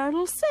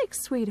premarital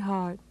sex,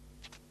 sweetheart?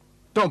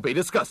 Don't be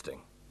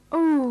disgusting.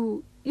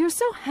 Oh, you're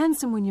so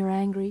handsome when you're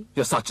angry.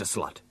 You're such a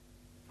slut.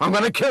 I'm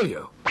gonna kill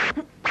you.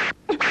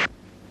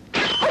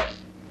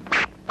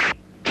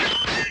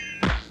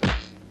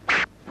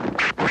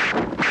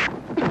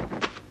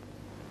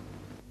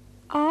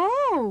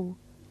 Oh,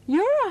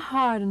 you're a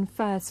hard and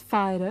fast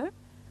fighter.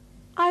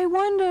 I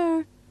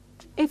wonder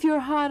if you're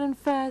hard and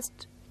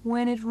fast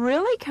when it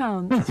really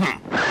counts. So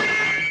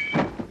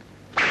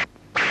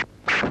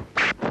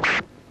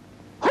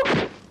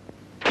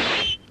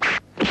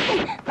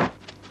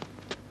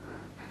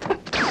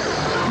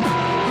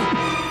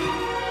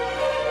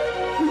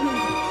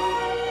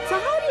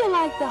how do you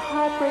like the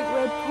heartbreak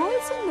red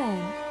poison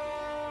then?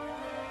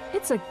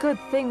 It's a good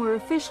thing we're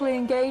officially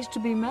engaged to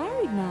be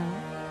married now.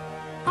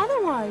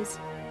 Otherwise,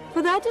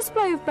 for that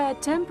display of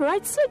bad temper,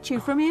 I'd slit you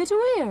from ear to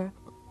ear.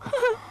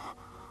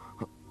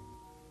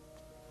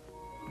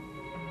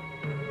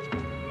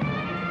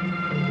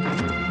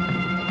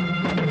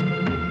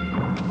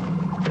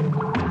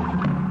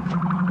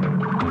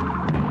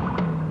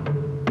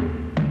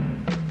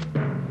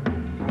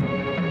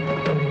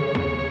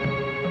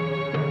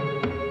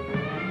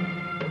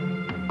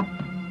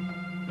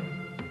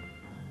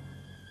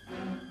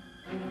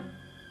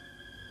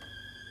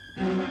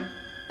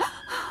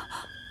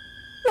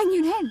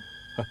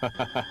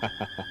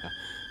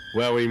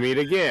 Well, we meet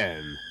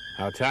again.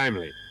 How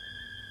timely.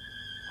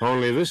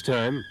 Only this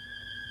time,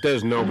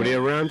 there's nobody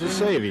around to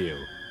save you.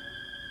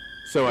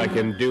 So I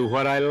can do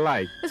what I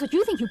like. That's what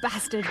you think, you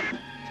bastard.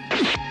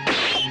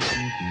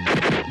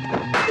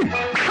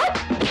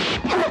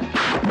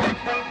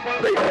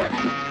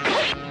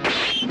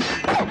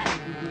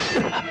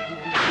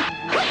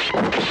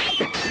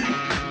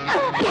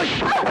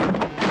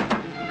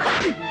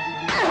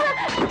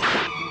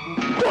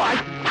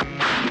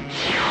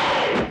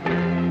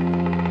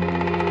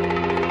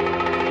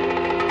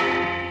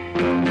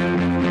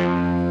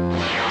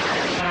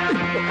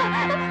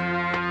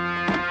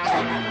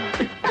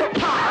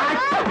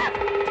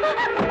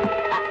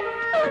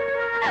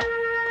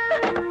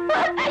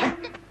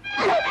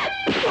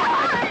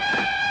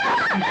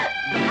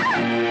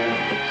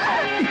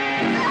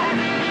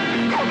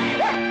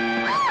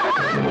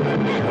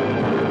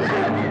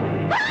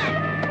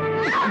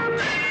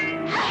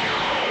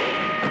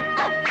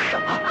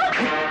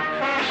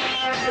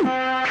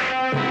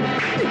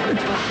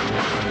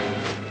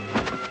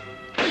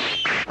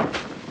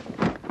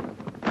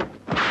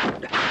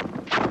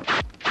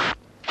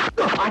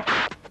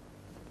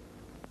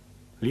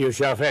 Liu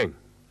Xiaofeng,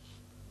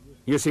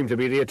 you seem to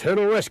be the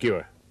eternal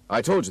rescuer.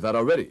 I told you that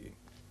already.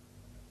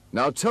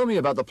 Now tell me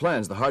about the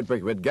plans the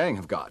Heartbreak Red Gang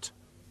have got.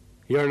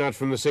 You're not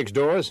from the Six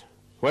Doors?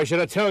 Why should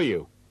I tell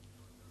you?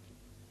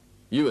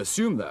 You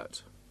assume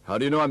that. How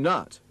do you know I'm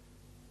not?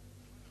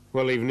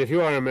 Well, even if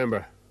you are a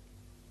member.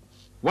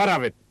 What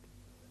of it?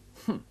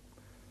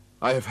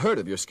 I have heard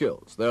of your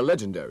skills. They're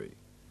legendary.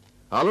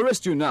 I'll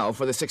arrest you now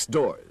for the Six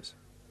Doors.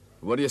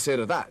 What do you say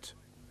to that?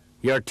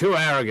 You're too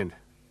arrogant.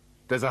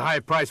 There's a high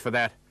price for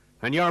that,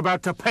 and you're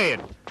about to pay it.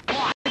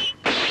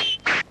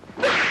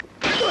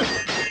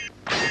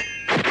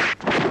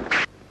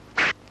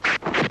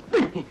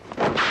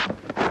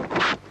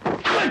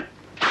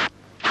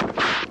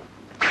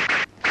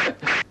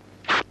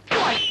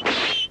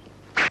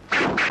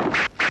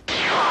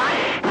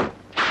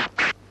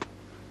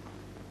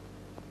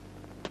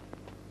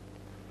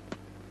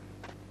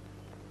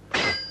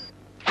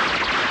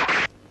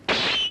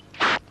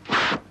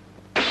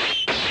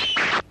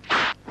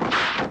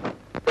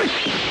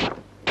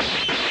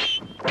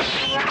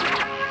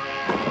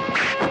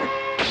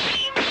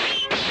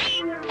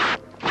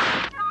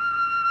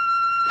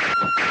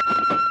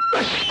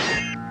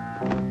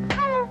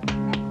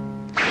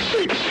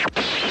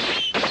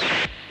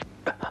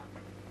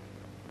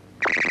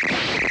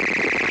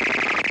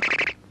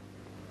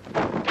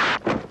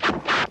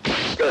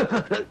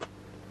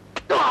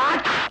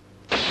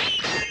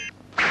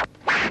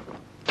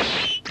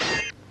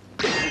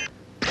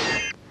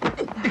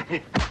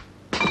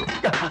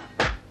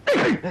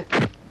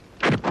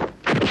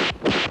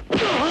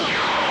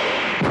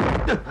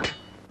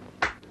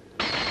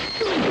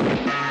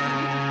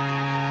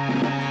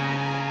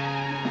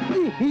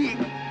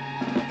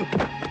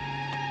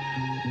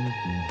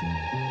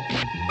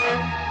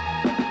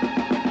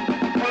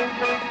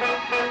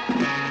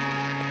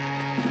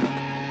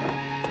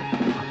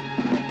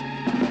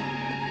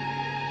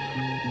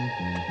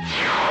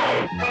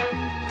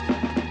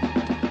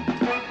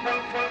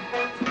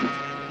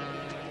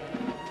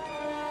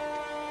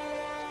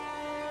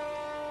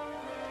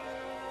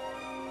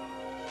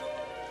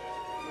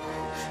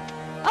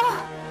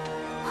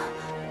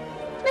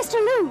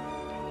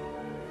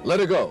 Let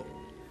her go.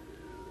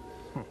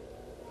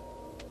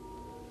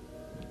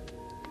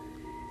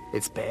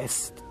 It's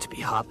best to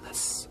be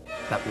heartless.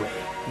 That way,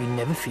 you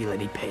never feel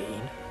any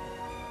pain.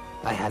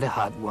 I had a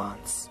heart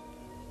once.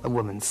 A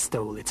woman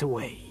stole it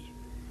away.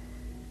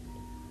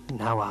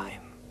 Now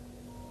I'm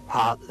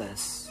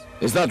heartless.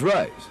 Is that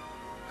right?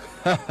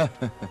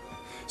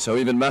 So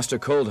even Master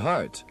Cold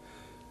Heart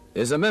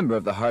is a member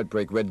of the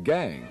Heartbreak Red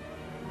Gang.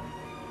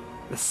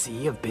 The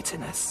sea of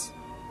bitterness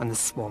and the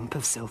swamp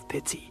of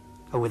self-pity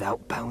are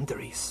without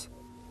boundaries.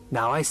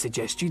 Now I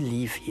suggest you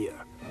leave here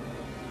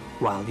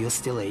while you're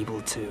still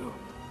able to,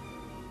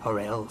 or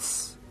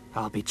else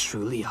I'll be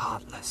truly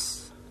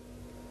heartless.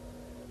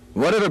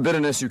 Whatever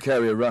bitterness you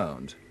carry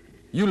around,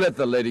 you let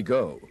the lady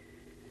go.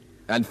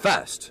 And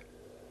fast.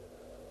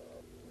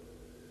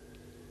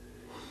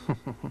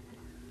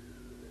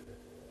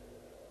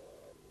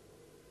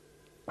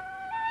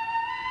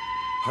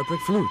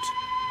 Heartbreak Flute.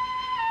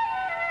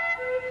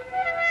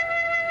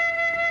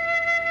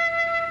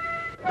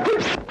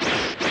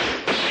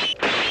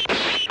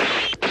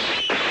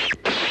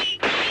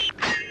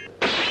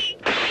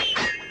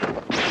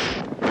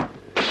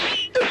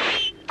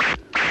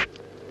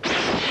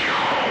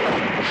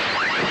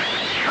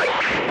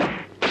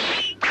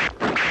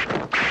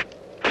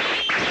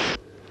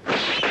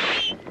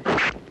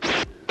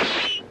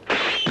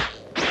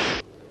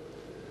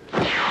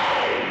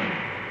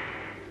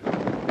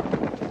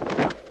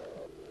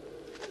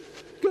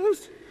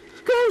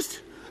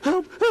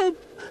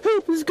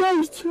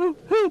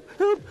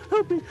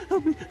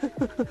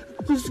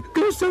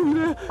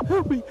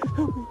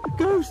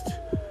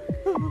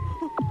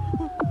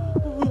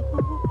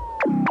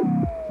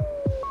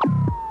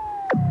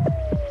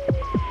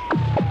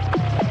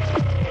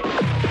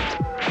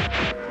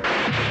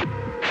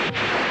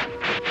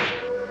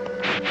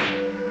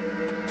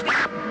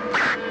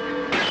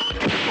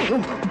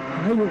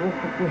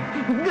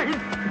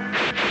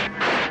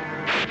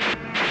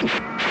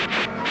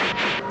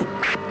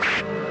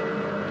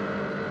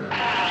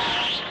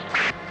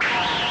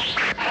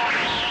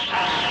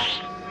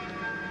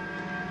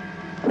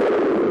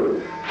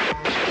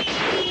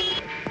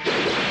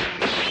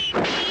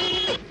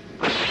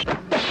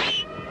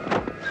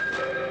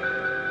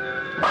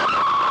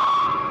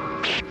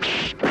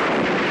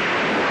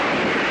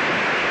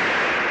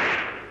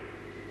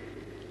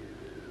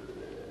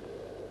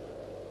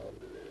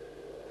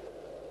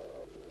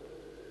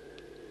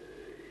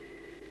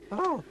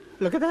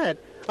 Look at that.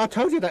 I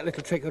told you that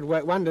little trick would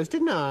work wonders,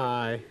 didn't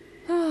I?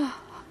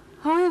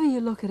 However you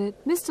look at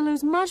it, Mr.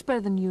 Lou's much better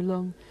than you,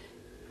 Lung.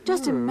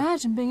 Just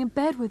imagine being in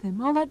bed with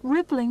him, all that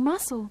rippling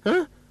muscle.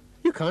 Huh?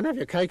 You can't have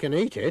your cake and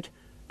eat it.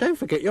 Don't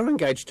forget you're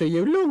engaged to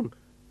you, Lung,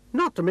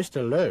 not to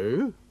Mr.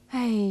 Lou.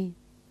 Hey.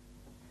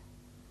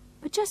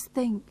 But just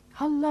think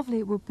how lovely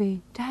it would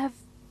be to have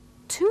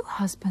 2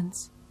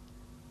 husbands.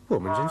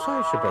 Woman's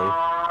insatiable.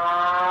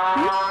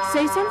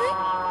 Say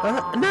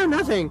something? No,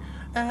 nothing.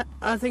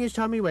 I think it's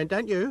time we went,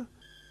 don't you?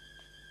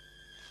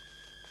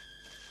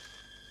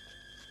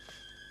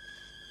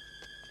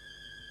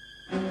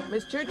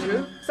 Miss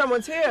Choo-Choo,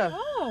 someone's here.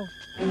 Oh.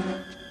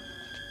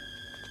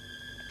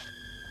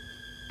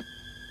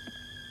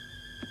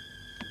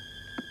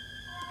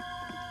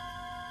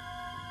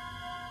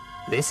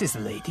 This is the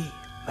lady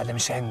Madame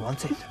Shang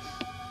wanted.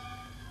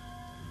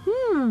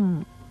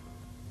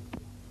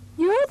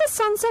 You're the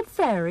Sunset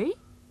Fairy?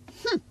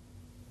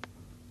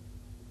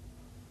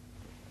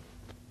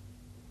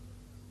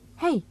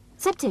 Hey,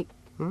 Septic.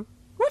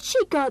 What's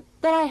she got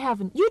that I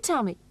haven't? You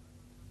tell me.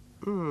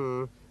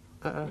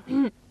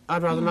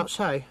 I'd rather not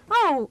say.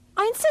 Oh,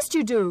 I insist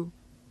you do.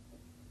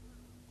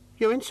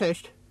 You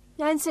insist?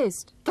 I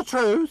insist. The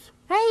truth?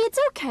 Hey, it's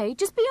okay.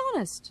 Just be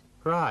honest.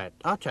 Right,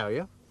 I'll tell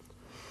you.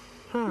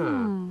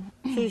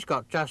 She's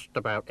got just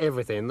about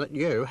everything that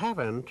you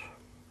haven't.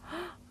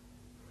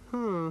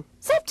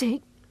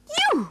 Septic,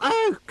 you!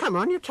 Oh, come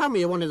on, you tell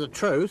me you wanted the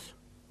truth.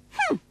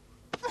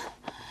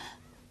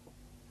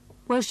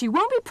 Well, she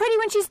won't be pretty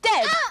when she's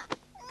dead.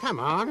 Come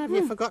on, have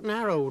you forgotten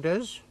our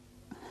orders?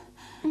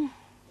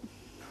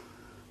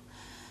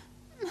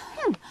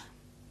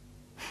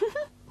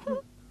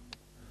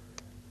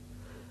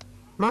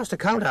 Master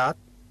Coldheart,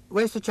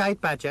 where's the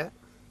Jade Badger?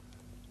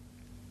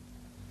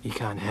 You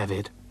can't have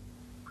it.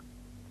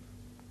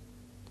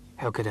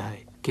 How could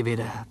I give it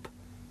up?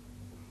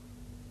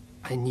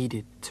 I need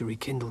it to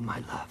rekindle my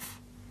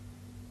love.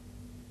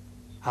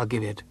 I'll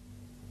give it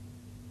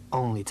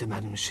only to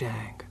Madame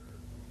Shang.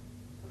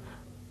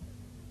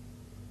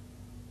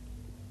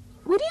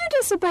 Would you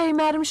disobey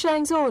Madame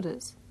Shang's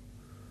orders?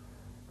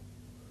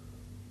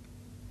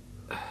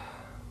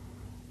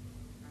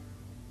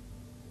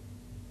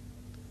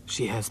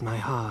 She has my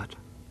heart.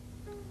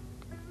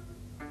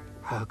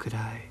 How could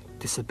I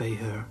disobey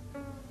her?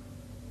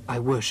 I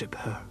worship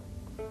her.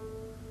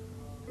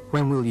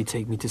 When will you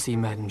take me to see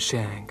Madame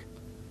Shang?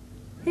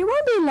 It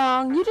won't be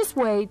long. You just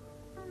wait.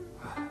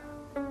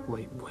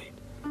 Wait.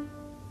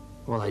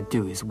 All I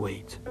do is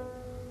wait.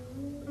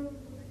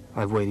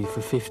 I've waited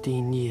for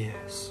 15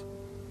 years.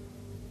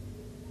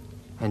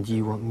 And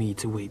you want me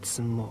to wait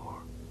some more.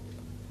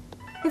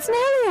 It's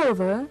nearly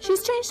over.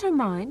 She's changed her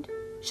mind.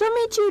 She'll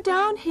meet you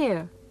down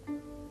here.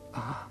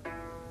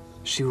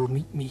 She will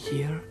meet me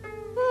here?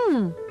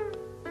 Hmm.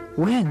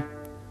 When?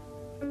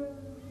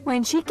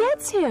 When she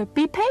gets here.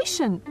 Be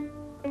patient.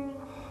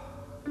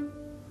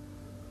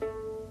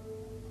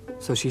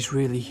 So she's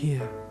really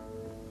here.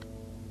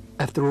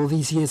 After all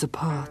these years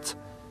apart.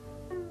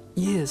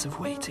 Years of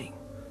waiting.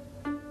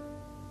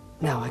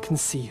 Now I can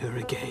see her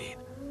again.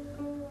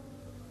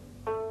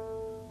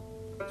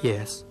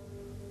 Yes.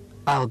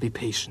 I'll be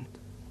patient.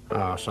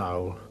 Ah,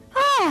 so...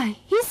 Ah,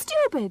 he's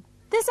stupid.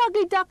 This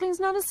ugly duckling's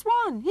not a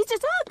swan. He's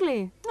just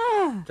ugly.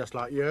 Ah. Just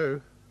like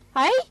you.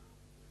 Hey?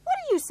 What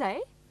do you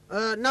say?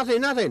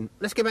 Nothing.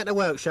 Let's get back to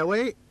work, shall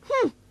we?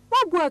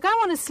 What work? I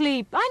want to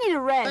sleep. I need a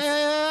rest.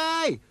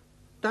 Hey!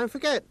 Don't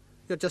forget,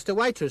 you're just a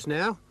waitress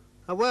now.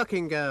 A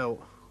working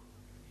girl.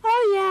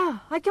 Oh, yeah.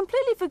 I'd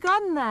completely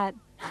forgotten that.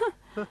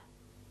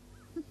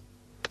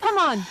 Come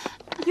on.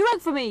 You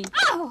work for me.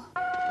 Ow!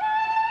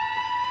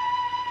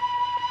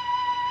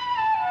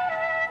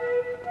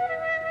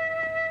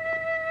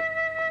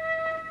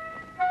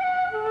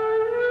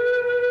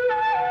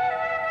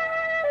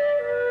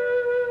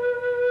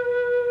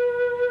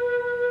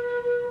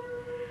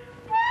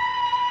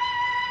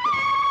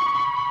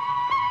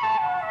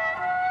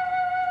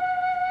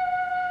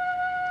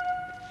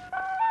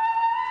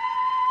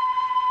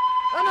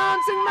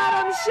 Announcing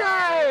Madame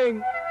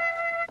Shang!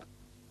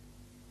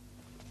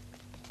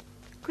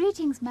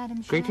 Greetings,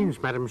 Madam Shang.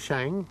 Greetings, Madam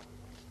Shang.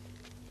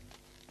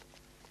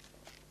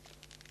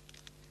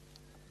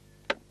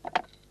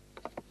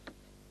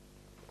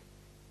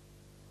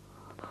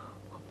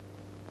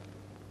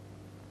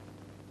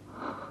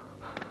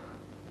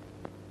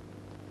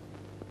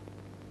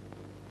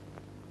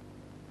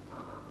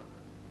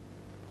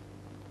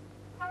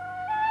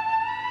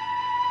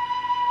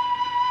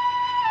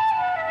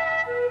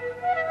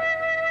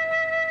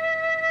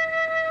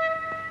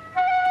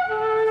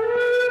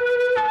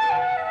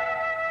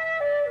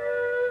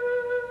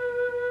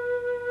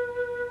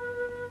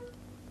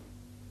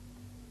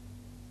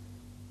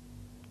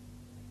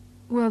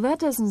 Well, that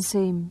doesn't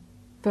seem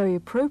very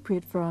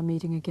appropriate for our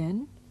meeting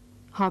again.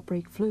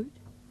 Heartbreak flute.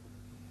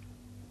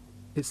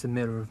 It's the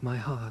mirror of my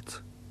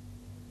heart.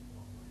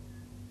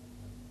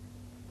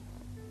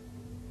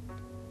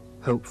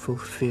 Hopeful,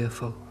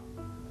 fearful,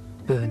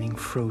 burning,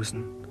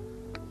 frozen,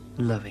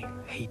 loving,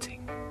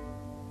 hating.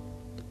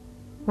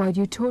 Why do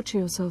you torture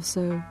yourself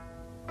so?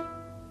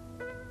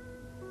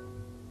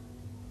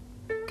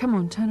 Come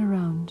on, turn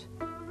around.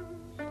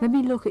 Let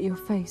me look at your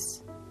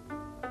face.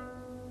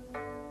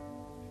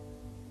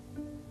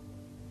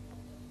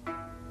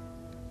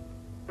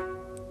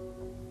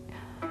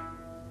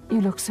 You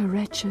look so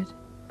wretched.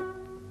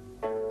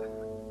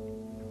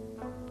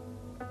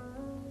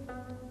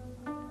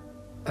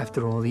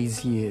 After all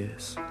these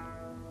years,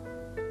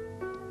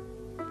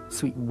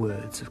 sweet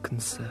words of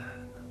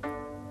concern.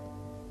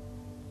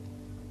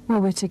 Well,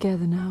 we're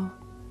together now.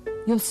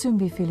 You'll soon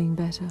be feeling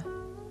better.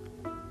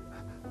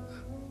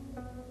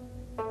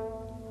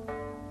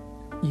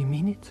 You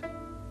mean it?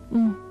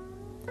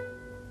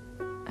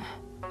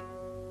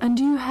 And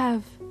do you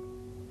have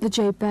the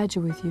Jade Badger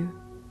with you?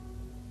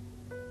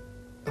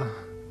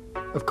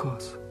 Of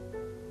course.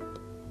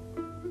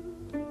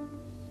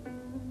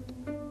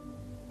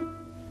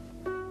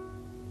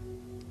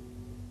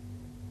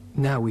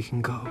 Now we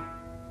can go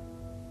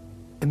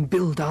and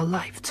build our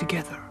life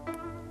together.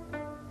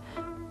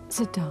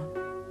 Sit down.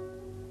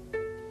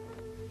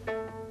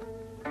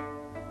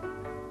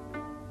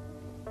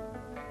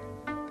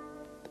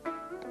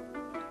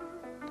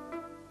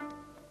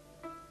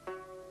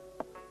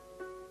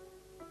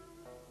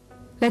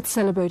 Let's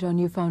celebrate our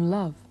newfound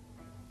love.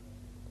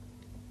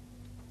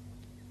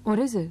 What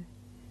is it?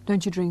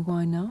 Don't you drink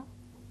wine now?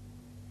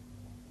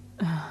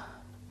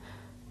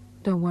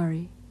 Don't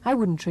worry, I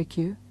wouldn't trick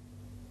you.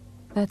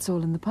 That's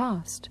all in the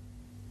past.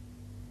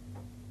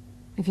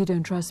 If you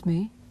don't trust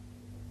me,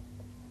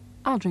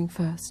 I'll drink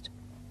first.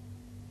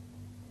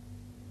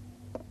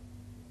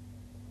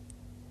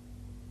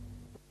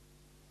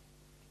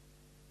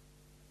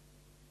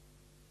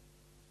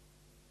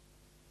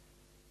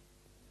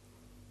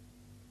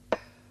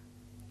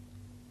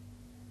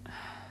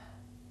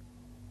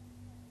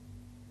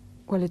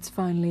 Well, it's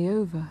finally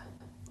over.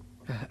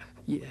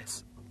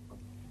 Yes.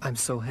 I'm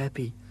so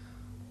happy.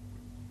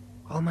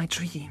 All my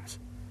dreams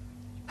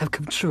have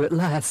come true at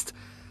last.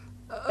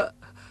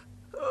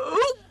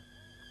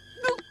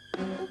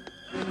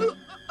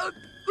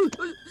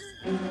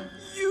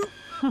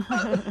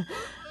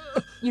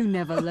 You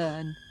never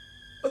learn.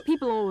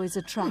 People always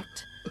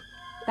attract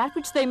that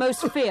which they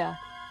most fear.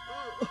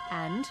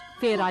 And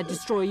feared I'd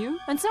destroy you,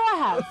 and so I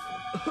have.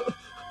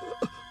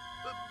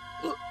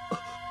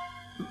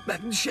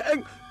 Madam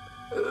Shang,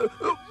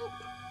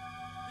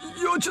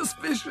 you're just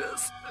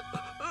vicious.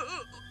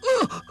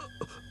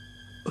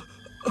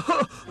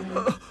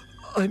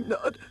 I'm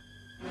not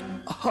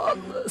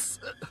heartless.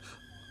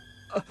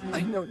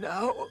 I know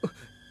now.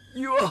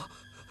 You are.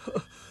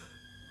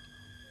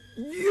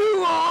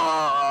 You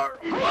are.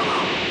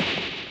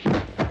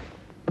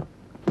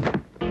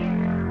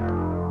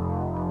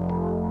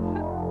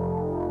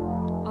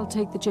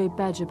 take the Jade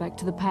Badger back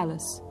to the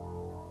palace.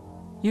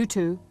 You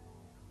two,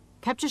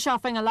 capture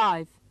Xiaofeng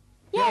alive.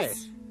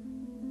 Yes.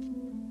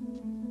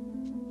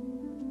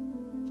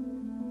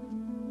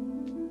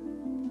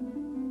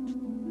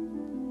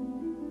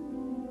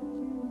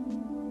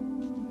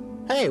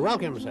 Hey,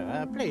 welcome,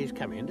 sir. Please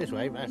come in this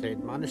way. That's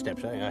it. Mind the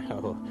steps, sir.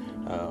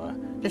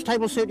 This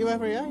table suit you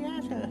over here?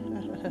 Yes.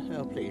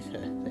 Oh, please.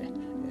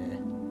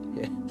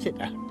 Yeah, sit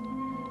down.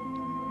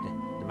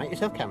 Make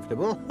yourself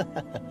comfortable.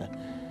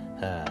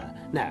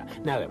 Now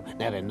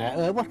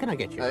then, what can I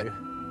get you?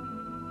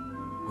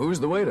 Who's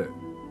the waiter?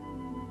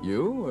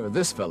 You or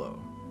this fellow?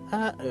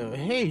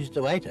 He's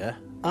the waiter.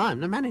 I'm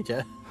the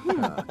manager.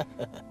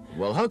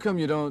 Well, how come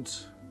you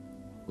don't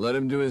let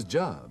him do his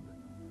job?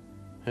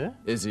 Huh?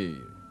 Is he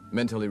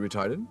mentally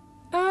retarded?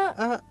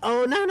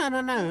 Oh, no,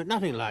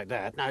 nothing like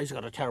that. No, he's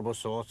got a terrible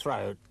sore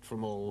throat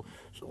from all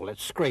that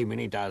screaming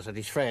he does at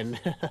his friend.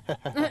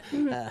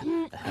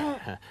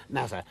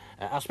 Now, sir,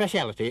 our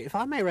speciality, if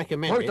I may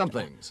recommend Pork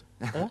dumplings.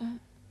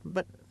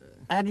 But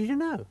how did you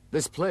know?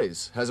 This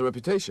place has a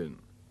reputation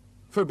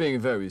for being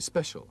very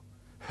special.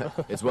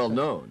 It's well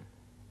known,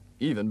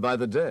 even by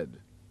the dead.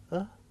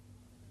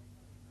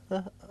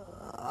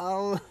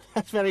 Oh,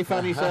 that's very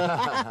funny, sir.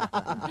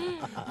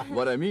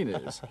 What I mean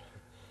is,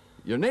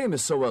 your name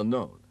is so well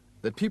known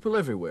that people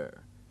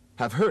everywhere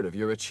have heard of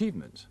your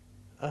achievement.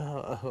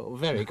 Oh,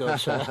 very good,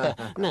 sir.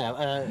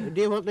 Now,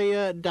 do you want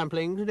the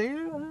dumplings, do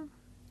you?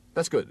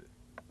 That's good.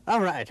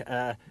 All right.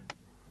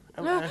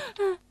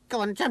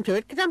 Go on, jump to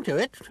it.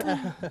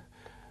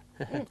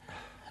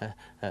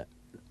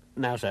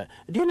 Now, sir,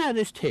 do you know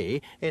this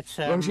tea? It's,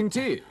 Longqing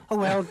tea. Oh,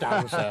 well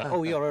done, sir.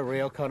 Oh, you're a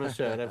real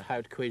connoisseur of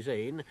haute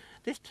cuisine.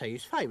 This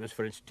tea's famous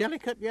for its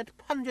delicate yet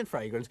pungent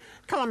fragrance.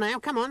 Come on now,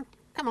 come on,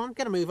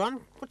 get a move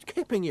on. What's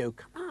keeping you?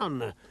 Come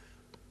on.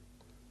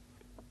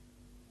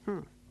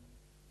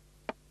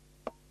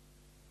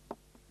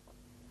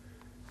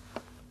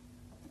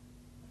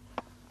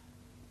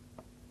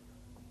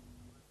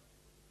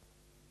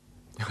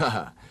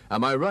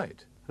 Am I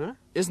right? Huh?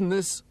 Isn't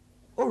this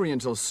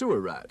Oriental sewer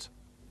rat?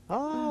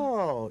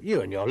 Oh,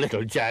 you and your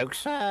little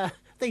jokes.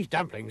 These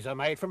dumplings are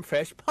made from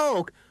fresh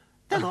pork.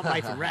 They're not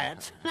made from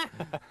rats.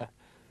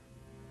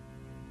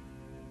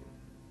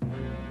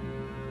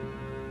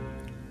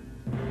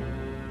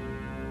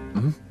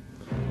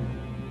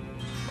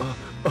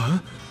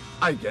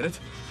 I get it.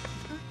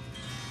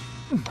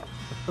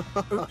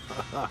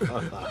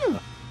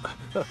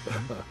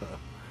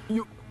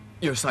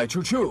 You're Sai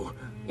Chu-Chu.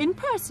 In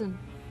person.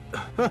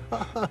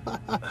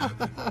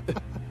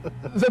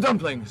 The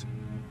dumplings.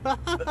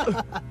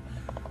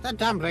 The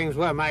dumplings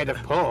were made of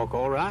pork,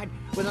 all right,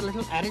 with a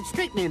little added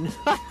strychnine.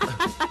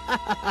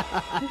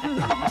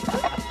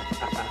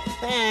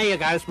 There you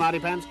go, smarty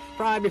pants.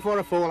 Pride before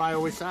a fall, I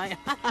always say.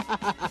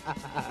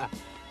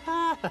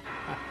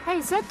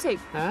 Hey, Septic.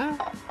 Huh?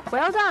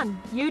 Well done.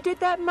 You did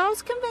that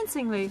most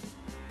convincingly.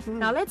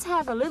 Now let's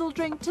have a little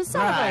drink to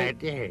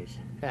celebrate. Right,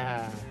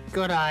 yes.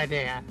 Good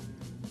idea.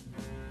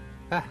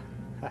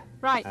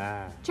 Right.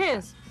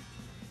 Cheers.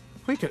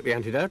 We took the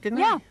antidote, didn't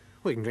we? Yeah.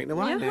 We can drink the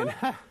wine then.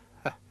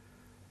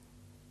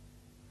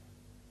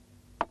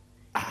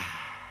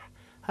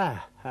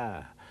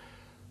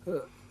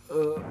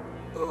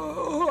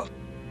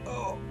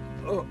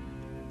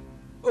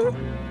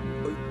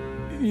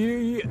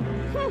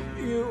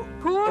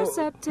 Poor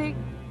Septic.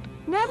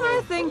 Never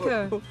a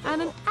thinker,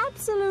 and an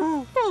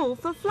absolute fool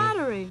for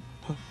flattery.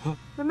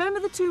 Remember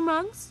the two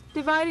monks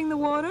dividing the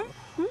water?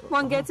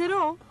 One gets it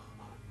all.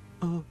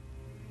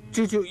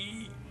 Juju,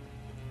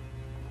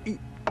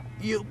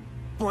 you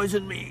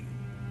poisoned me,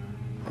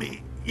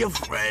 your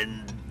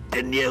friend,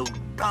 didn't you?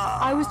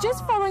 I was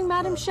just following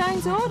Madame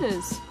Shang's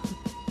orders.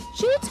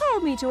 She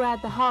told me to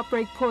add the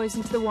heartbreak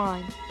poison to the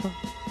wine.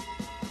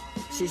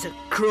 She's a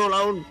cruel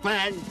old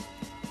bag.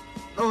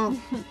 Oh,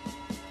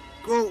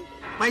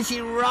 may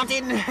she rot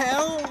in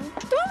hell?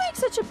 Don't make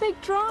such a big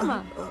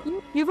drama.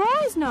 You've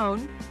always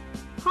known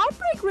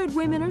heartbreak-rid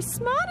women are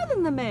smarter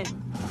than the men.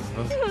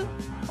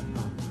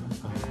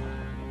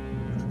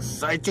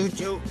 Sai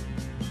Chu-Chu,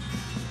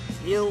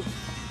 you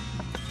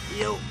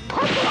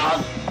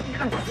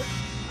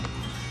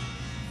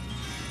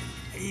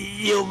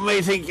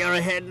may think you're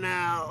ahead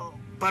now,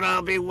 but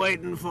I'll be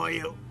waiting for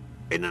you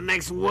in the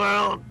next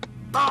world.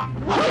 I'll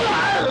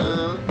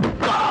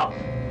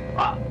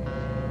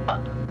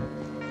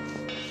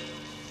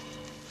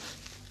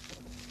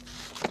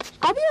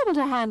be able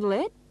to handle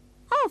it.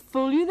 I'll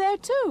fool you there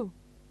too.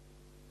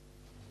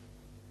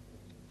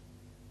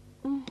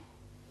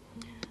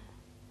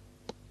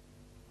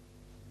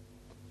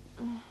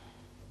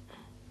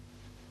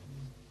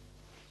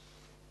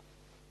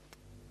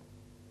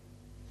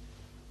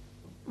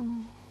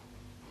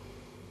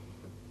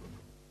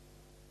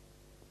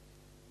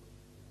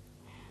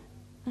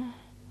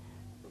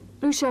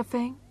 Lu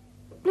Xiaofeng,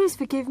 please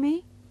forgive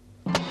me.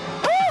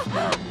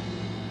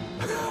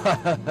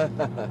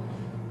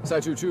 Sai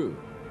Chu-Chu,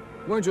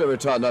 weren't you ever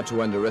taught not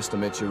to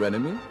underestimate your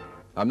enemy?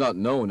 I'm not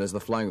known as the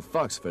Flying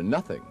Fox for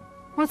nothing.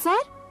 What's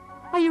that?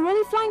 Are you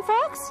really Flying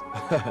Fox?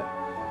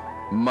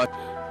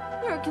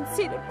 You're a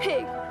conceited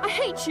pig. I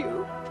hate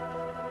you.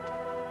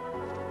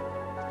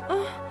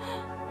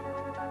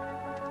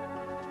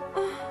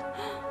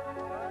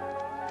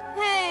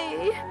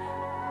 Hey,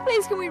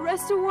 please can we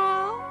rest a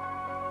while?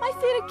 My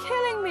feet are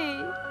killing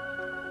me.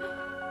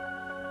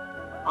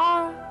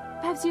 Or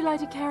perhaps you'd like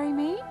to carry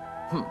me?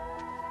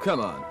 Come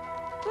on.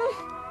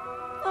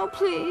 Oh,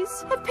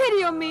 please, have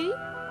pity on me.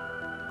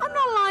 I'm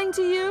not lying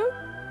to you.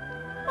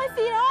 My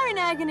feet are in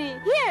agony.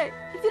 Here,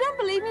 if you don't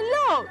believe me,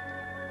 look.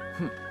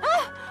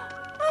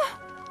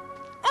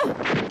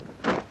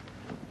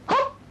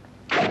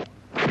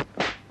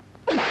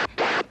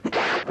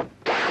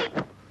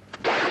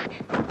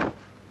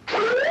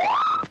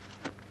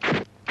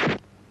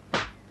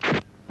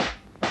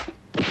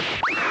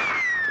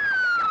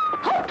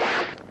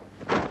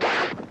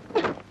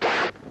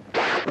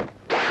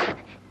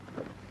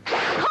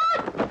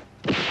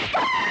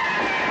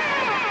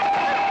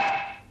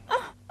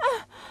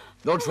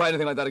 Don't try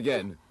anything like that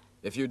again.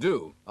 If you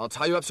do, I'll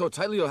tie you up so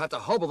tightly you'll have to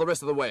hobble the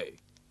rest of the way.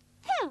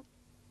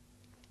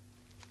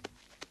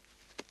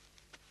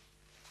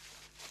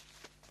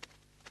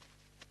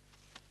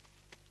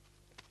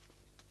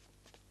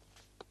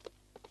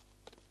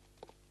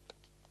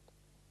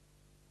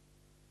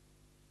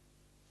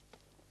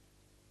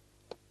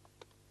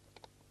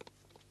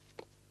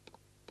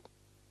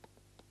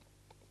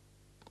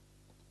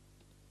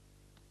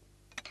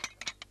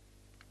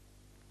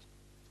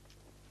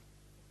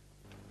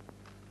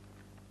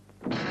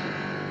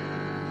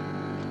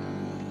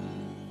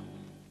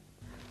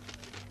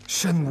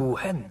 Shen Wu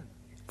Hen,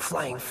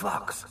 Flying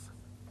Fox,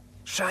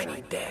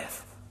 Shiny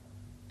Death.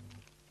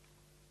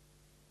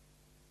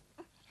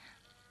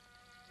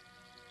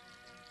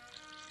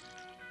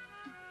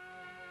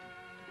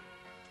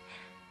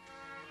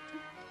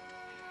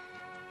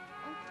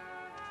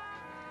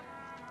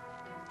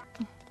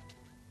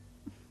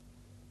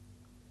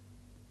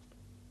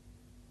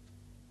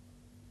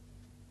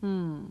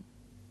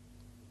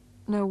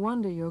 No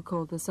wonder you're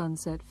called the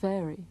Sunset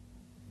Fairy.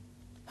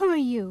 Who are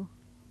you?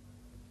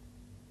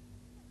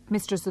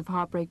 Mistress of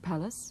Heartbreak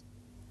Palace.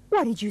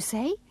 What did you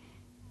say?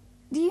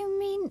 Do you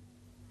mean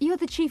you're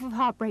the chief of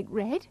Heartbreak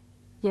Red?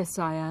 Yes,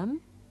 I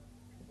am.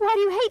 Why do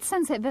you hate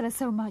Sunset Villa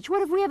so much? What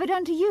have we ever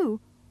done to you?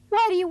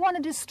 Why do you want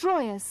to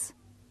destroy us?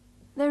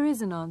 There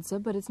is an answer,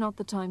 but it's not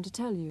the time to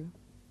tell you.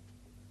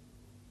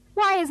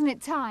 Why isn't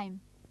it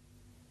time?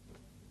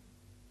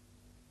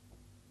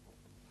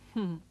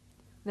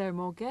 There are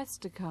more guests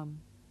to come.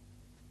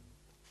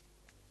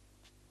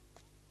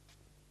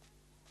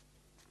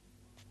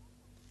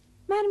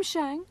 Madam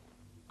Shang,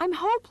 I'm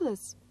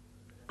hopeless.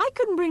 I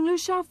couldn't bring Lu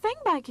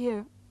Xiaofeng back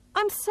here.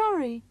 I'm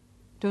sorry.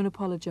 Don't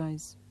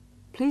apologize.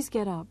 Please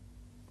get up.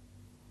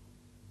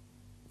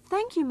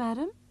 Thank you,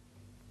 madam.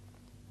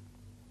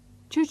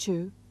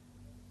 Choo-choo,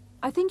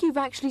 I think you've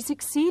actually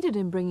succeeded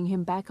in bringing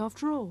him back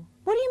after all.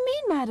 What do you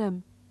mean,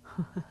 madam?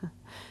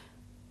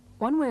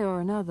 One way or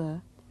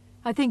another,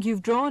 I think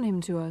you've drawn him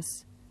to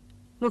us.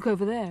 Look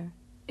over there.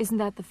 Isn't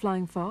that the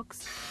flying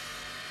fox?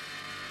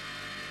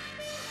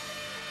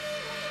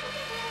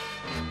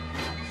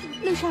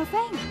 Lu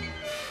Xiaofeng.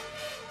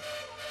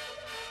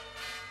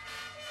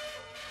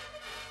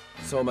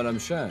 So, Madame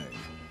Shang,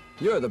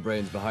 you're the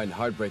brains behind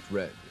Heartbreak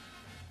Red,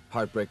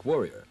 Heartbreak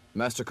Warrior,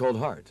 Master Cold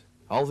Heart,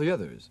 all the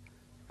others,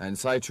 and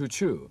Sai Chu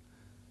Chu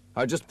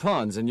are just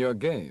pawns in your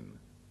game.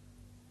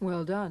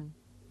 Well done.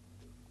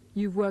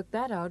 You've worked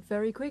that out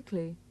very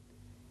quickly.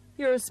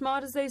 You're as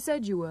smart as they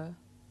said you were.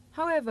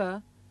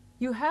 However,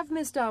 you have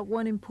missed out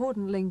one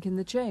important link in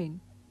the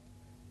chain.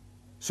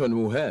 Sun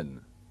Wu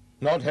Hen.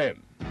 Not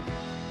him.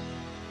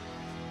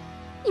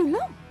 You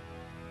long.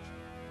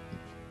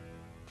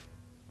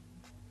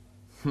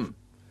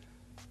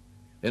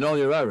 In all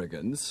your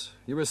arrogance,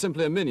 you were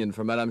simply a minion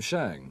for Madame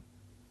Shang.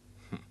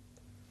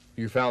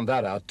 You found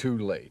that out too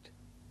late.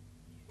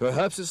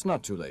 Perhaps it's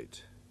not too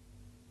late.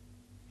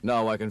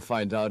 Now I can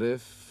find out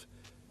if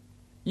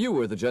you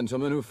were the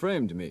gentleman who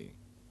framed me.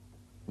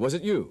 Was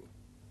it you?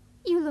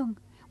 Yulong,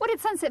 what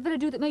did Sunset Villa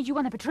do that made you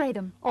want to betray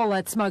them? All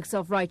that smug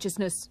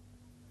self-righteousness.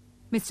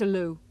 Mr.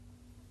 Liu,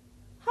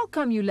 how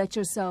come you let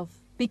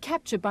yourself be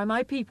captured by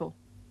my people?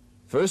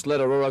 First,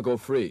 let Aurora go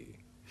free.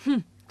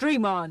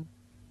 Dream on.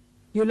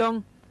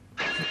 Yulong.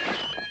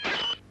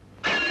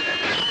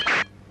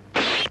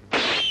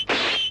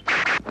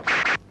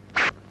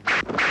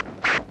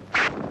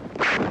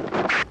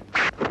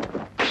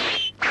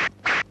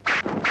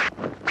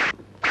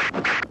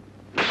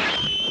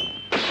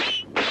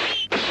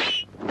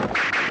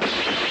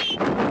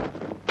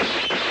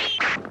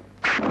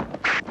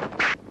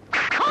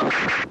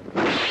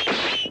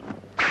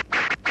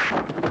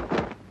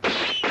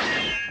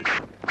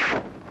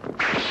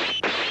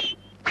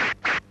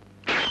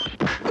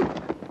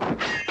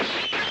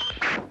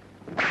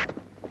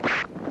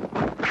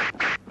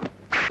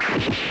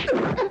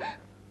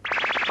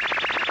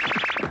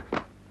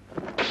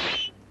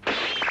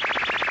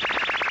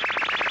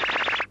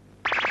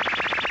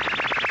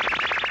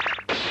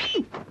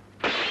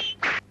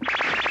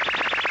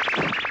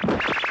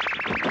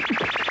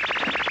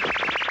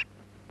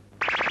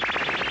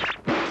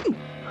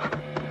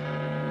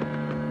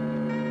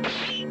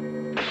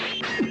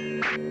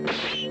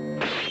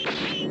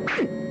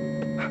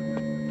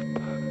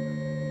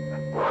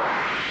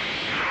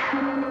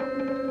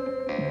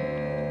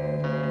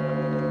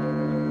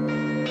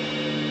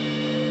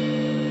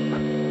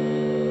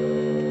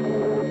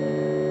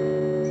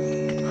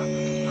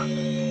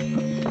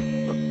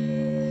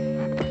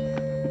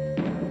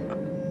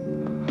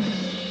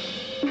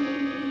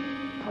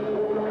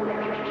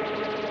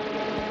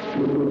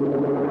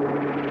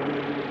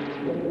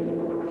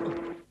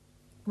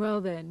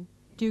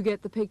 Do you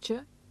get the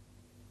picture?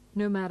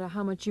 No matter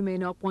how much you may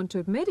not want to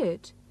admit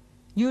it,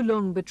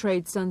 Yulong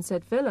betrayed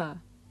Sunset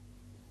Villa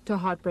to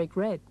Heartbreak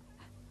Red.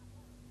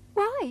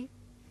 Why?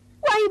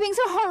 Why are you being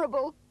so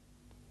horrible?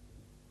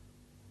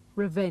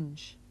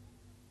 Revenge.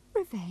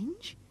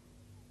 Revenge?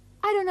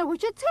 I don't know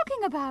what you're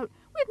talking about.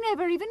 We've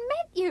never even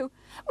met you.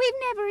 We've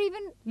never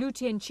even... Lu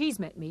Tianqi's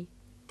met me.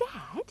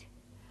 Dad?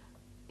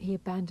 He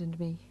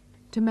abandoned me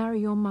to marry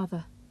your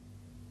mother.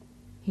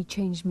 He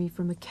changed me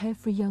from a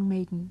carefree young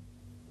maiden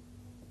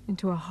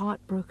into a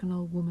heartbroken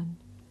old woman.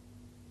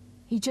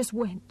 He just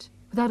went,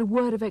 without a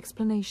word of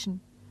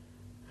explanation.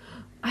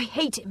 I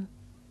hate him,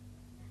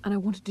 and I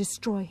want to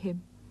destroy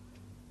him.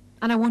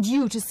 And I want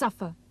you to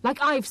suffer,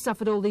 like I've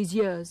suffered all these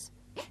years.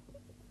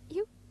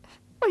 What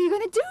are you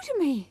going to do to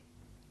me?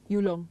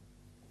 Yulong,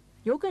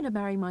 you're going to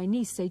marry my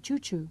niece, Sei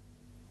Chu-Chu.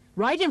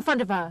 Right in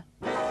front of her.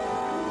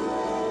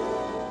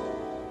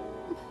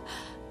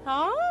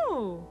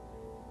 Oh.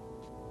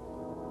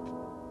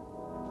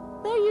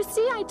 There, you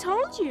see, I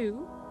told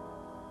you.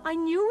 I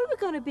knew we were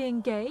going to be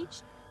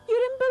engaged. You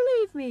didn't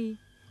believe me.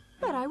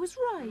 But I was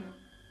right.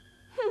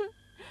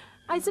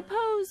 I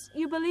suppose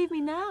you believe me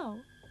now.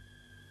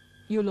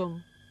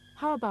 Yulong,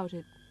 how about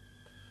it?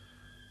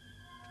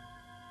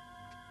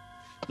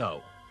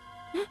 No.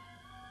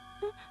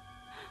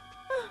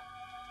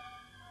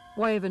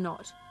 Why ever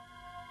not?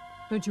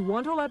 Don't you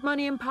want all that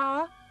money and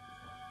power?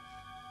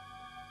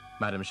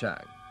 Madam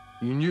Shang,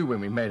 you knew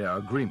when we made our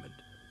agreement.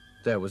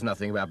 There was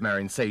nothing about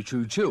marrying Sei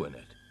Chu-Chu in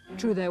it.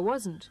 True, there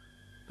wasn't.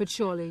 But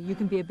surely you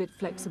can be a bit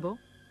flexible.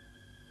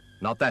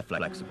 Not that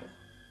flexible.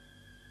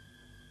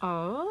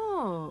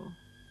 Oh,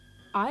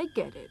 I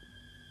get it.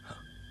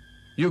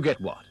 You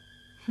get what?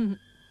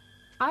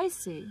 I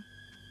see.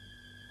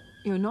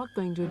 You're not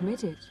going to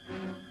admit it.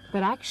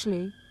 But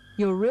actually,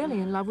 you're really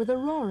in love with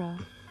Aurora.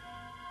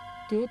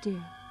 Dear,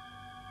 dear.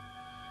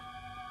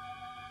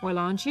 Well,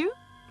 aren't you?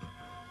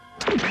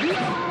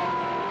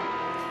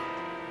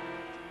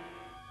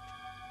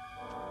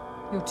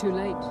 You're too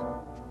late.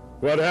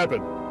 What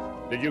happened?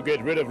 Did you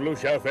get rid of Lu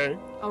Xiaofeng?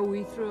 Oh,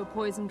 we threw a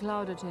poison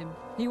cloud at him.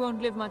 He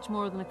won't live much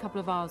more than a couple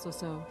of hours or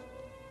so.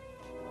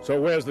 So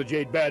where's the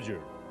Jade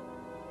Badger?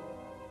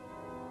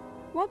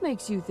 What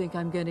makes you think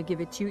I'm going to give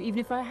it to you, even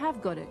if I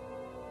have got it?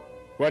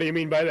 What do you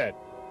mean by that?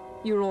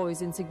 You're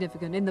always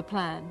insignificant in the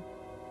plan.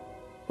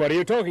 What are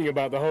you talking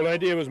about? The whole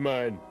idea was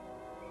mine.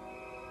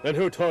 And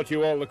who taught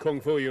you all the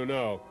kung fu you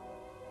know?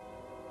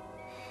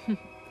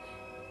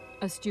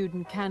 A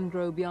student can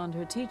grow beyond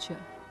her teacher.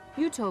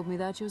 You told me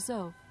that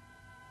yourself.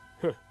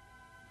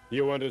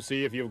 You want to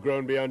see if you've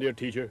grown beyond your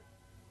teacher?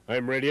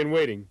 I'm ready and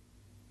waiting.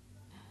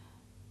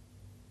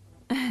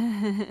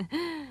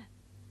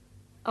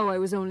 Oh, I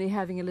was only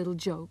having a little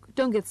joke.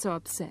 Don't get so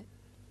upset.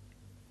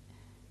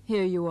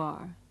 Here you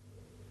are.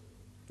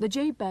 The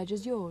Jade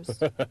Badger's yours.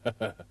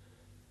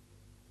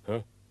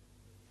 Huh?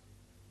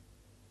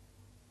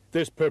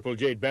 This Purple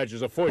Jade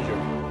Badger's a forger.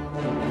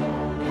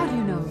 How do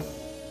you know?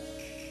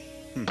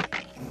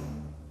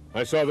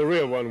 I saw the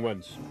real one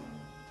once.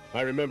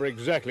 I remember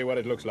exactly what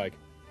it looks like.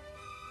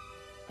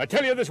 I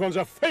tell you, this one's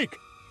a fake!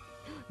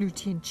 Lu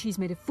Tianqi's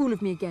made a fool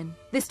of me again.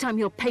 This time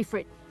he'll pay for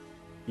it.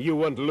 You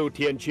want Lu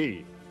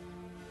Tianqi.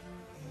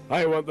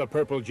 I want the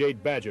Purple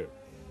Jade Badger.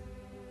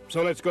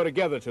 So let's go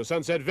together to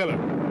Sunset Villa.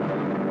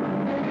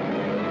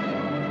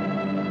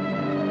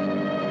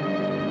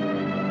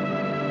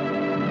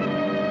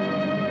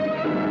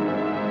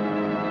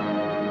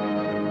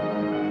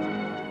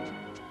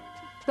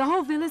 The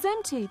whole villa's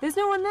empty. There's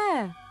no one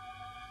there.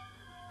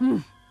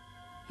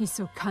 He's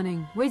so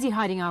cunning. Where's he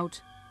hiding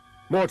out?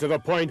 More to the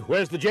point,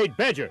 where's the Jade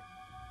Badger?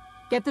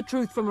 Get the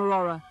truth from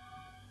Aurora.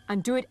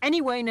 And do it any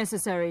way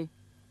necessary.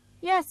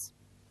 Yes.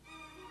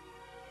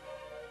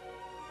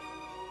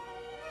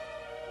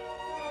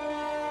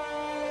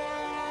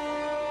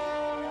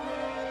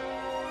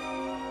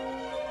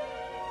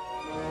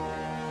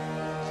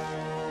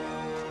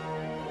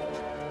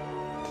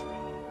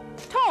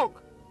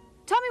 Talk!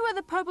 Tell me where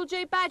the Purple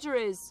Jade Badger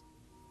is.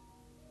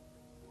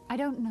 I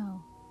don't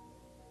know.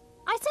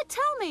 I said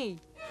tell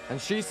me.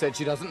 And she said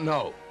she doesn't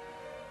know.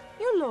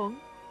 Yulong,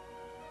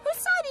 whose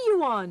side are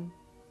you on?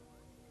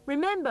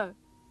 Remember,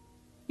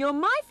 you're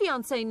my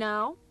fiancé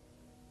now.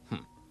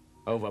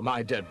 Over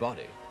my dead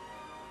body.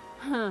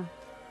 Huh.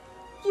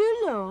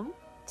 Yulong,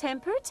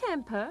 temper,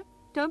 temper.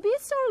 Don't be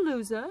a sore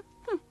loser.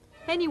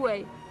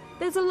 Anyway,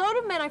 there's a lot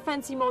of men I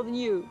fancy more than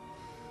you.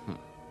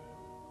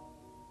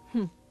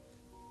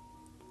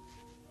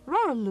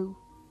 Rorolu,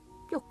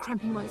 you're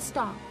cramping my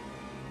style.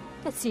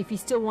 Let's see if he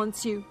still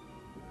wants you.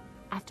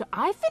 After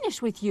I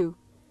finish with you.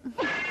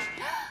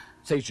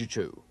 Sei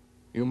Chu-Chu,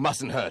 you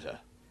mustn't hurt her.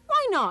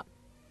 Why not?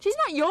 She's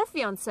not your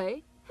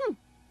fiancée.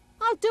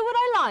 I'll do what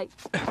I like.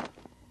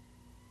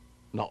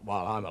 Not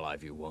while I'm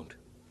alive, you won't.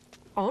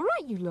 All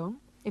right, Yulong.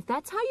 If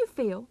that's how you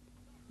feel,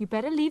 you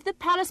better leave the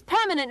palace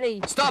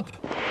permanently. Stop!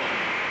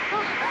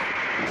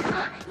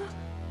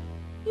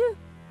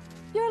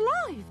 You're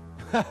alive.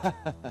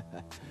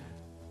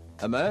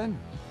 A man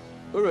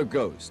or a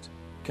ghost?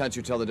 Can't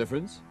you tell the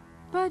difference?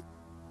 But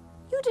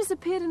You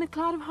disappeared in a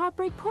cloud of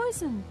heartbreak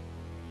poison.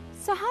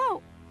 So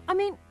how? I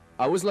mean...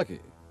 I was lucky.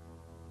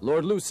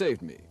 Lord Liu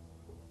saved me.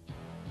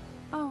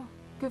 Oh,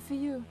 good for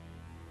you.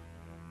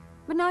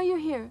 But now you're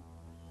here.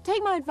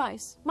 Take my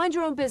advice. Mind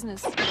your own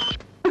business.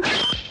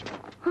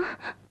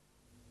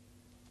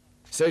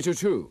 Say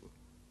Chu,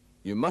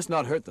 you must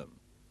not hurt them.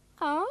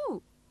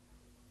 Oh.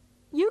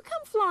 You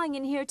come flying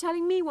in here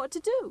telling me what to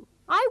do.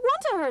 I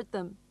want to hurt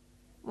them.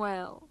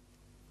 Well,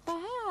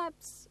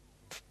 perhaps...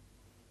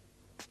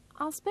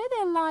 I'll spare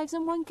their lives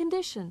on one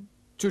condition.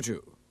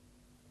 Chu.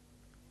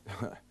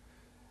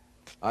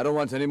 I don't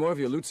want any more of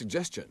your lewd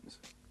suggestions.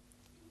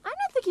 I'm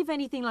not thinking of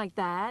anything like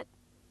that.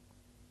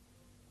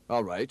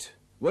 All right.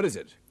 What is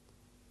it?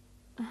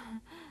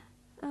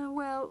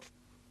 Well,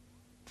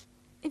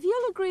 if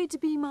you'll agree to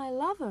be my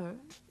lover,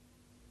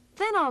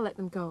 then I'll let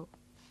them go.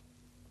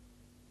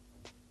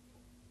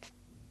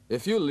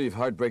 If you leave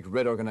Heartbreak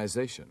Red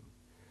Organization,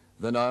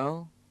 then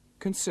I'll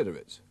consider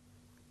it.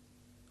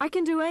 I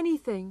can do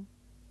anything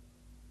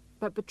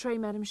but betray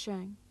Madame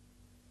Shang.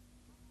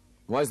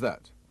 Why's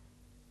that?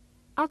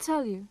 I'll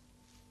tell you.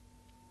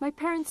 My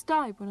parents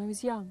died when I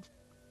was young.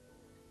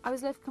 I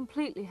was left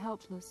completely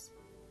helpless.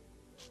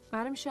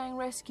 Madame Shang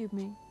rescued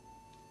me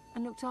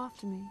and looked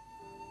after me.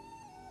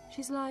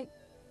 She's like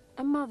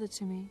a mother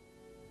to me.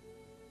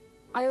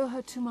 I owe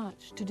her too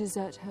much to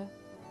desert her.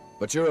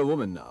 But you're a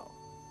woman now.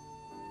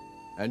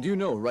 And you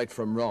know right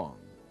from wrong.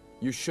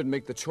 You should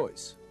make the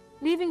choice.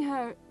 Leaving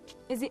her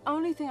is the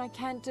only thing I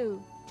can't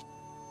do.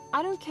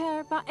 I don't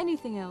care about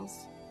anything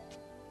else.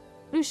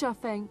 Liu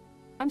Xiaofeng,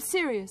 I'm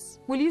serious.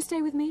 Will you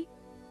stay with me?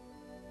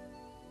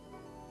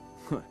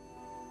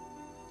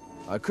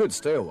 I could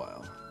stay a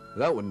while.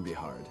 That wouldn't be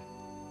hard.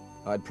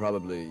 I'd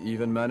probably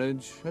even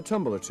manage a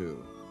tumble or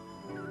two.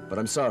 But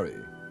I'm sorry.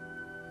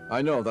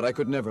 I know that I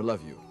could never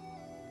love you.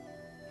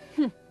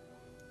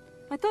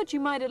 I thought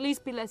you might at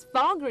least be less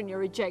vulgar in your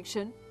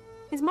rejection.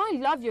 It's my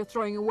love you're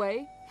throwing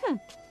away. Get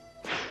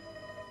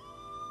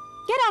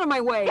out of my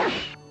way!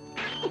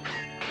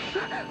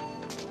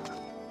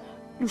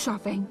 Liu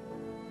Xiaofeng,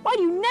 why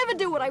do you never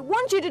do what I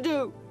want you to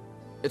do?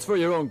 It's for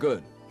your own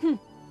good. I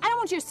don't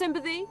want your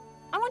sympathy.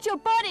 I want your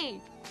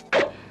body.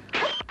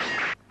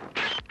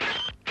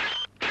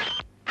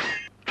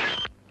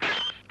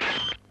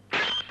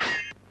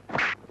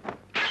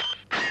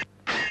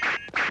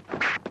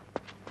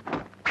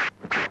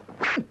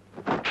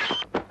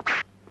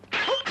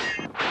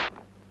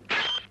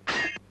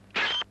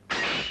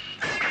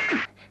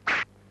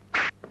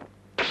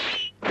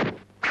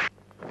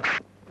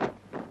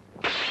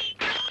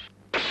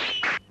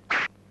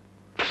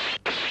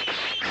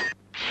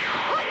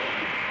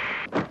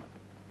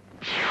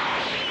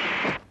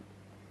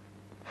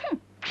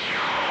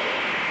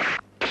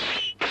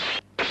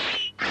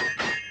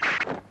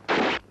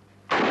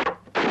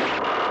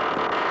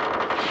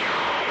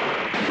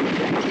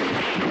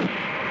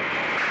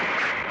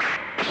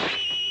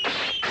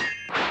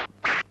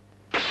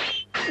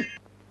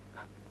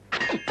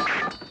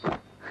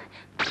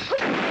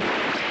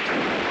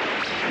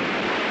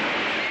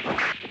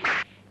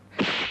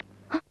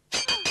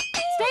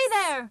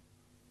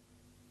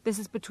 This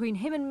is between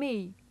him and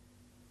me.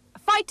 A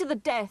fight to the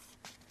death.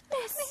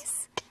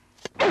 Miss.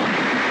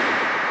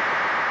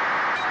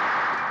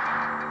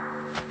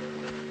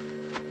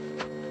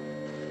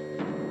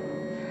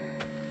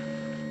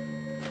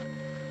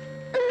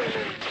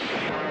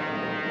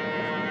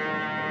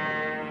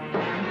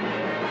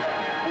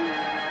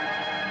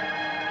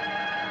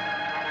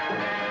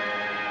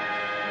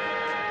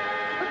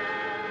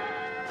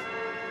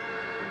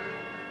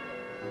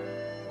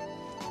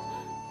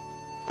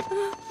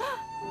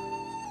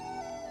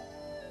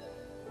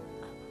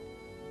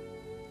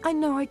 I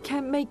know I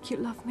can't make you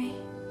love me.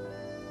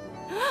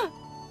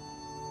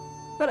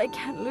 But I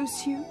can't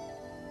lose you.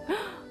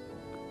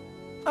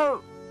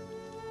 Oh.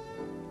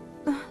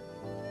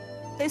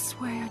 This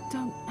way I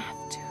don't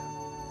have to.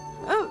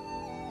 Oh.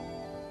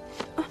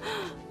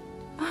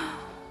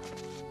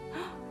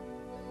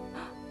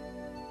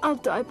 I'll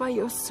die by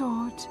your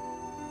sword.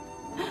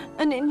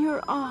 And in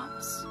your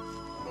arms.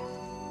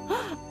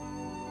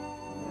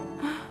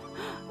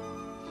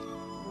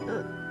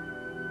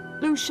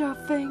 Liu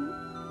Xiaofeng.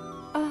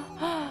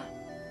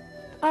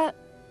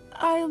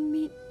 I'll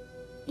meet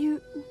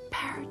you in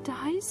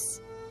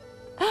paradise.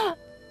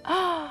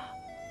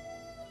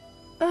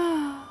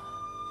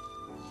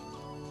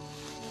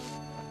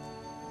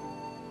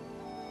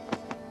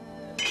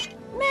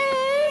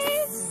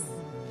 Miss!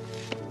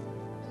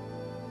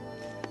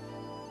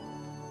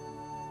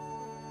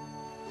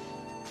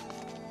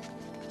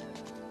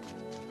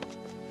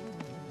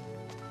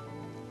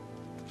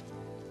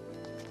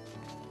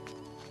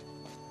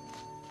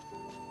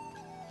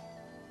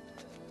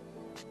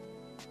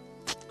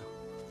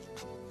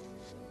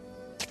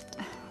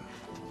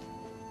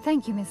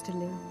 Thank you, Mr.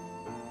 Liu.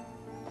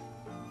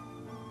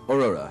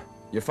 Aurora,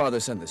 your father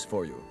sent this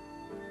for you.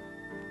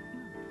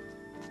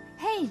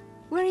 Hey,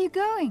 where are you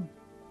going?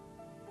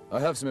 I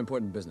have some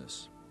important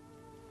business.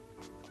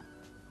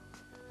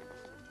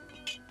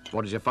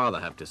 What does your father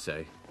have to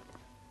say?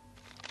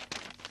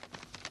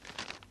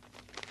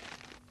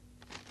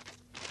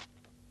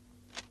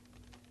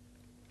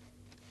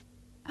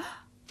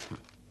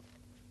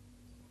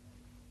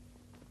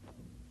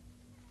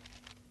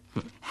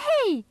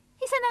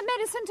 that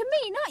medicine to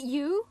me, not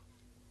you.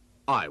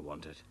 I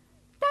want it.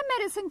 That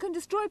medicine can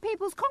destroy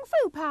people's kung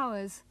fu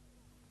powers.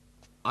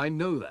 I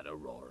know that,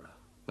 Aurora.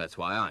 That's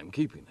why I'm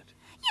keeping it.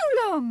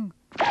 Yulong!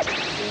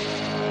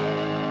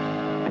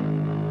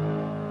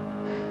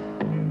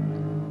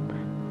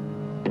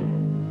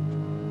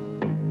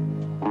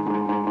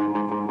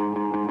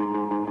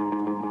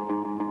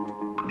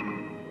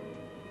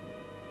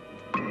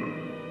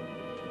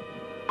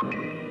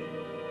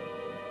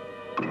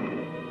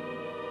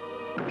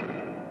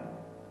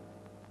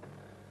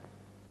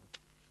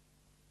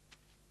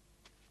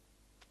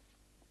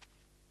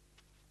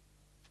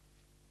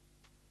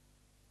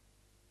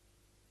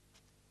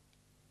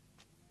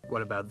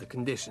 What about the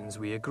conditions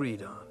we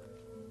agreed on?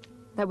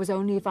 That was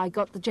only if I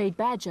got the Jade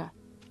Badger.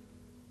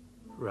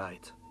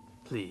 Right.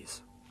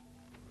 Please.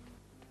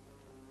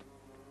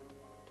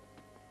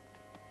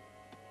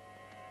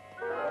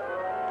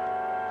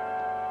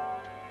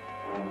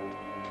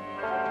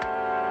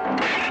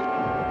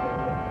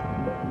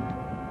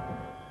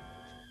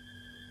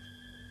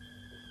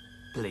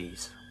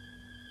 Please.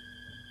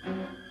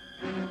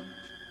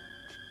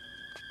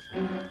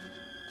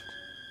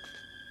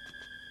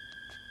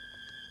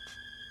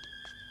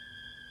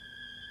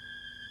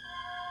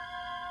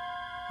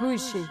 Who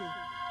is she?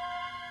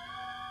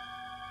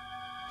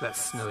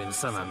 That's Snow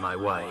Summer, my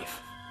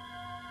wife.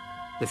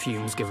 The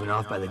fumes given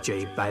off by the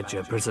Jade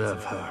Badger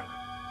preserve her.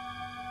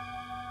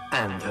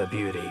 And her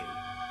beauty.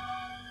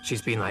 She's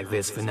been like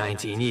this for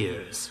 19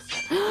 years.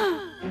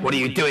 What are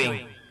you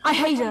doing? I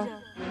hate her.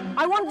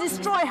 I want to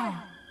destroy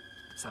her.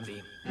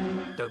 Sunbeam,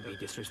 don't be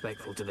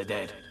disrespectful to the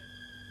dead.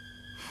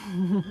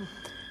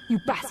 You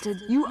bastard.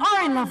 You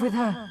are in love with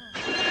her.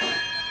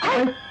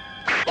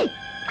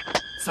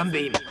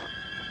 Sunbeam!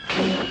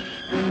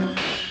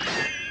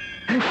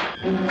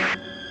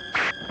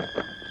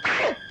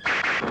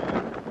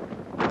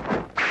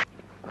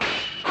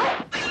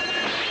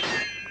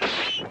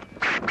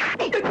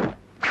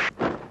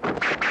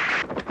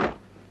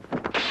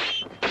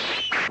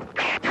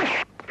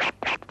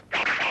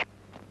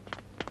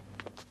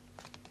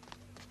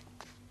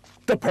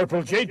 The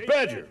Purple Jade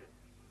Badger!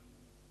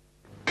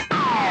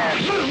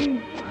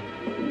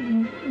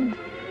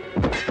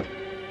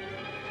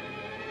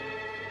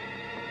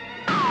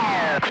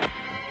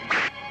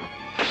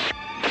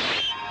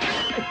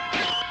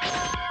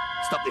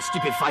 Stop this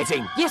stupid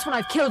fighting! Yes, when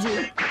I've killed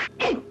you.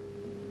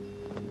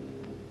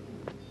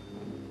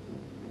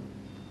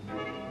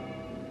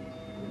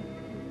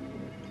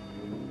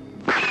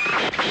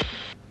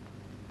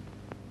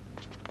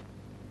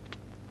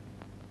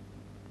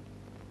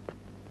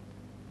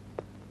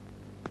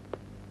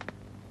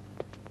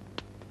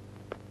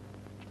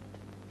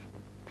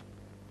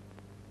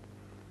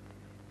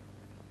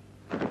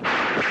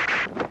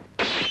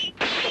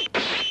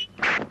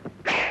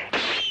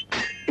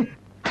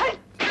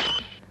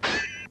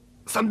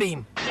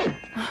 Sunbeam!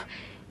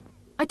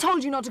 I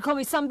told you not to call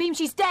me Sunbeam.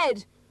 She's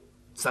dead.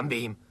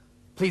 Sunbeam,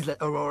 please let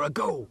Aurora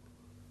go.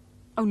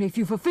 Only if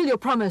you fulfill your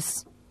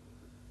promise.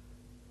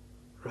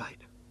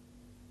 Right.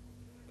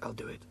 I'll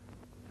do it.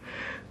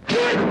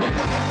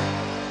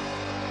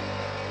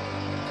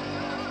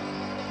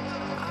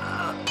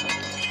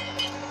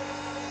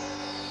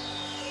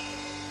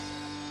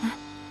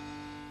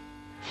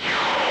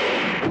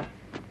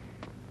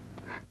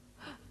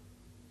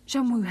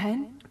 Shen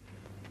Wu-hen?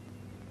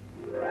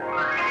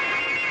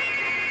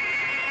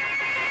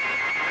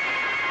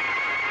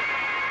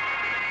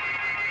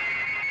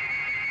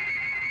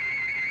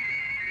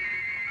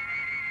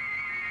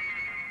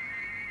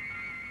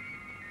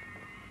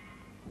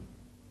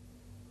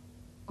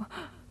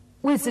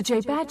 Where's the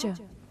Jade Badger?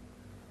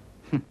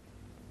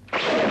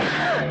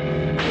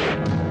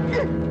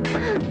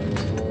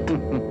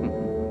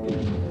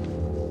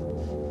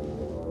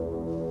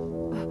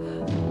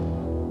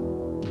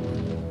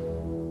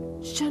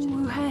 Shen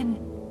Wu-hen.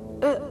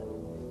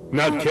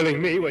 Not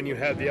killing me when you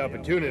had the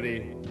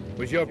opportunity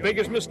was your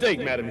biggest mistake,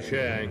 Madam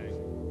Shang.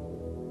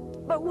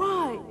 But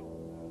why?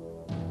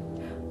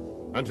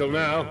 Until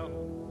now,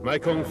 my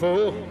kung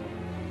fu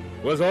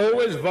was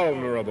always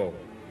vulnerable.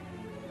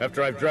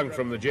 After I've drunk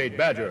from the Jade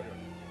Badger,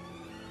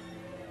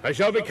 I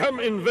shall become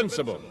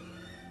invincible.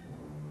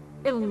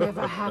 It'll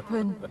never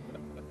happen.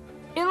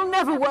 It'll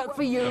never work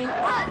for you.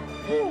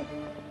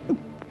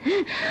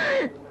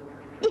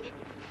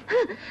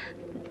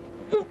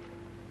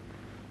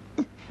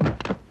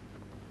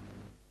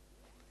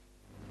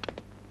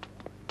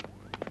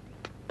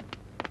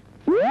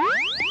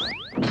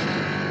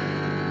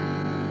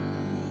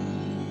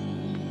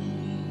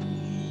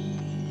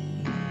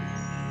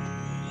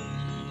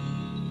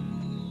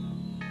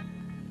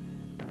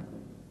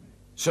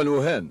 Shen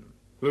Wu-hen.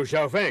 Lu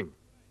Xiaofeng.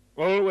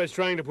 Always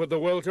trying to put the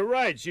world to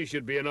rights. You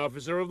should be an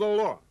officer of the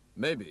law.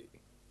 Maybe.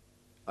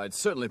 I'd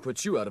certainly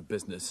put you out of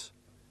business.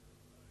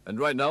 And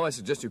right now, I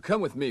suggest you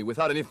come with me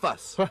without any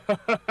fuss.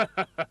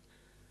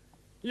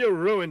 You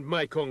ruined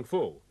my kung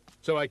fu,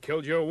 so I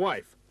killed your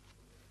wife.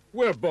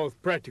 We're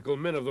both practical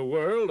men of the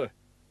world,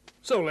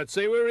 so let's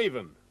say we're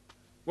even.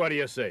 What do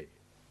you say?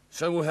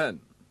 Shen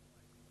Wu-hen.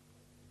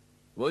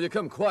 Will you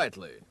come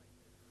quietly?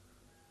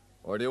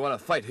 Or do you want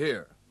to fight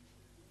here?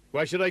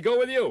 Why should I go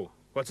with you?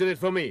 What's in it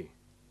for me?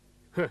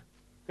 Huh.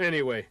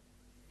 Anyway,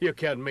 you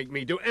can't make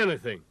me do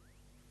anything.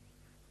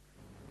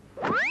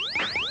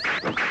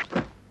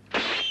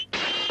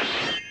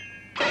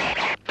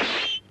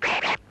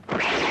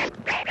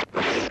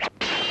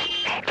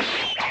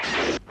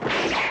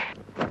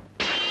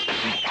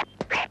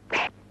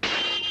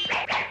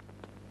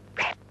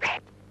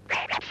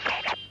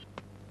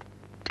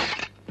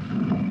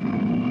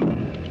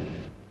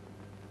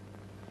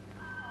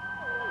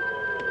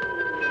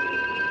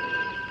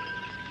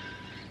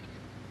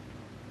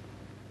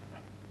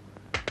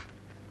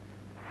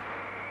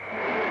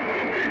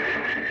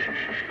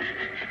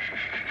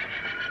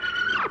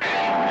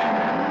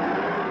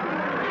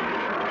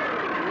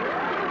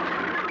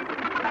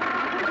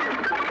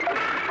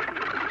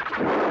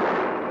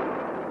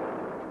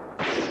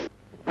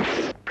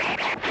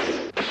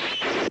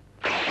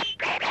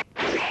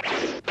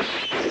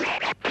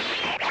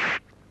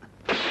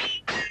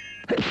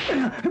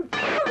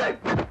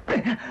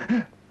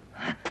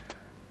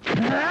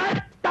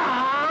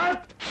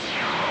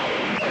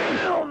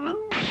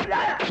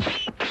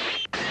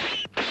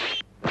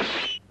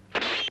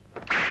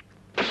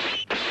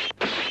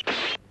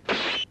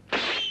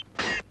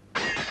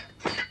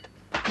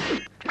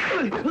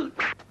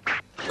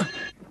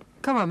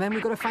 Come on, man,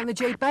 we've got to find the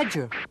Jade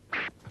Badger.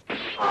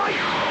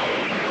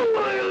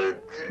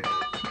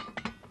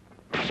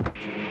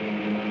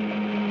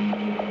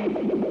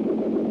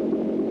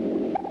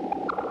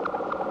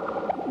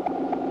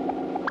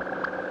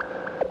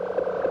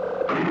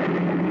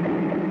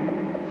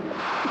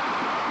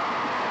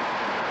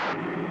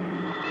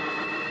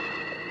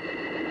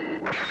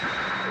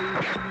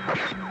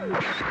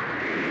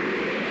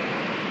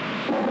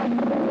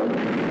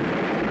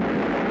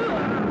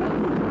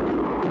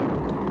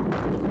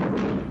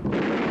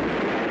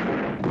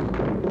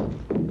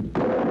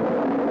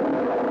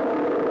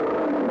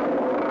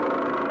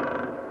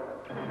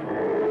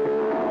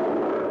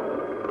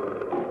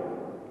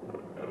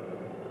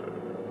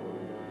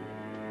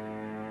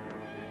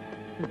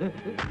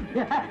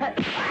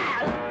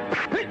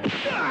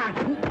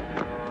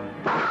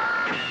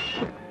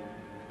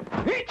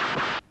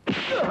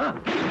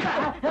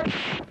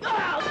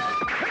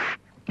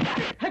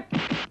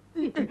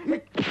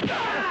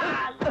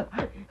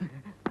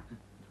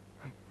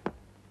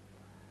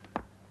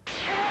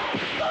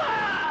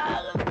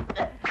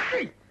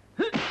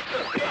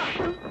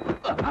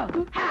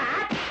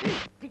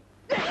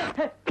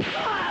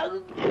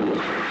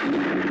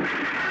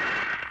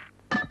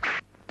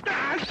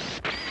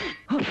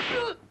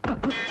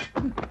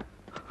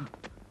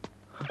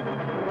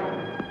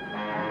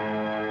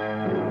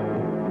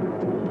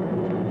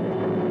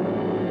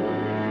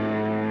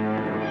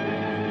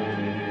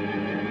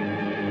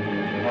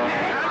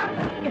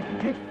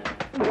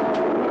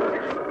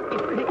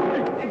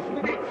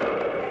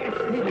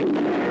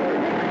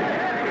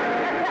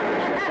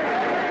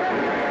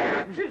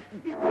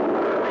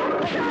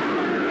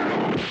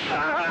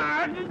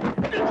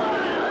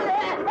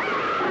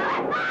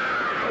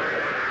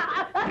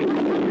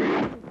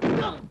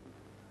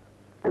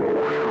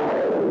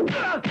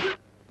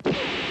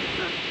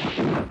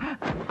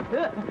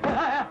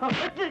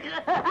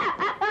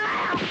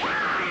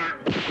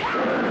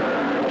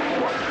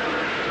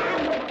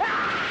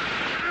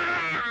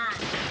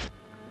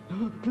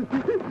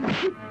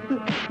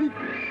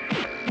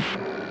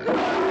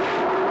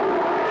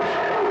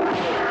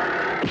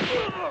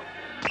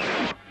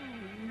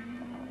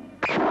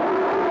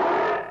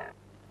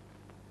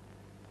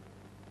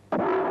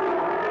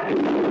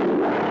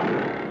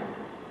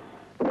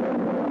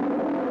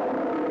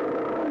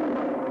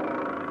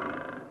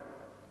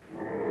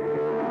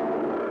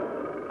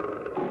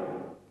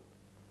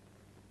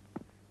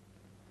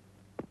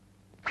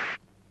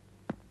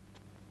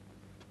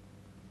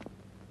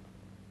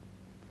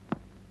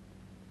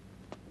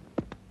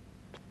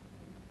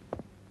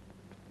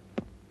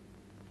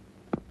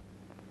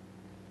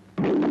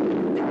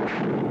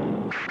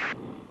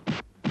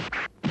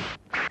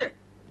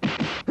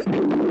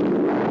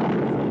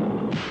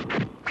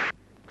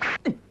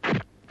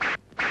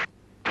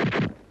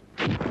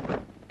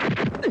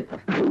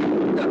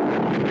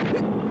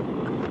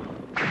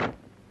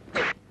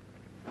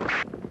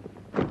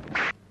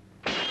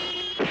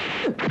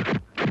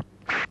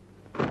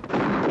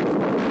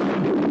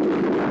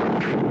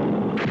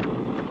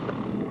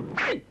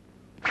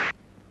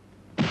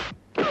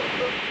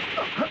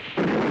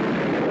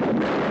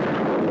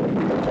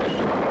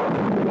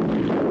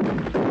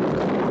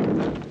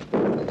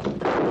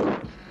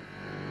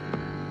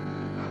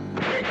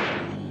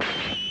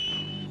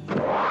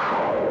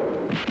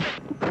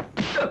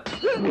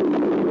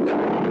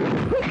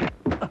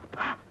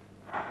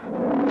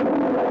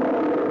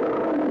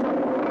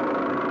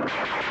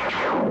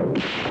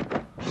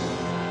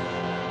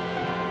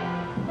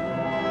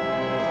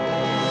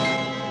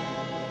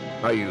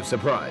 Are you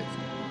surprised?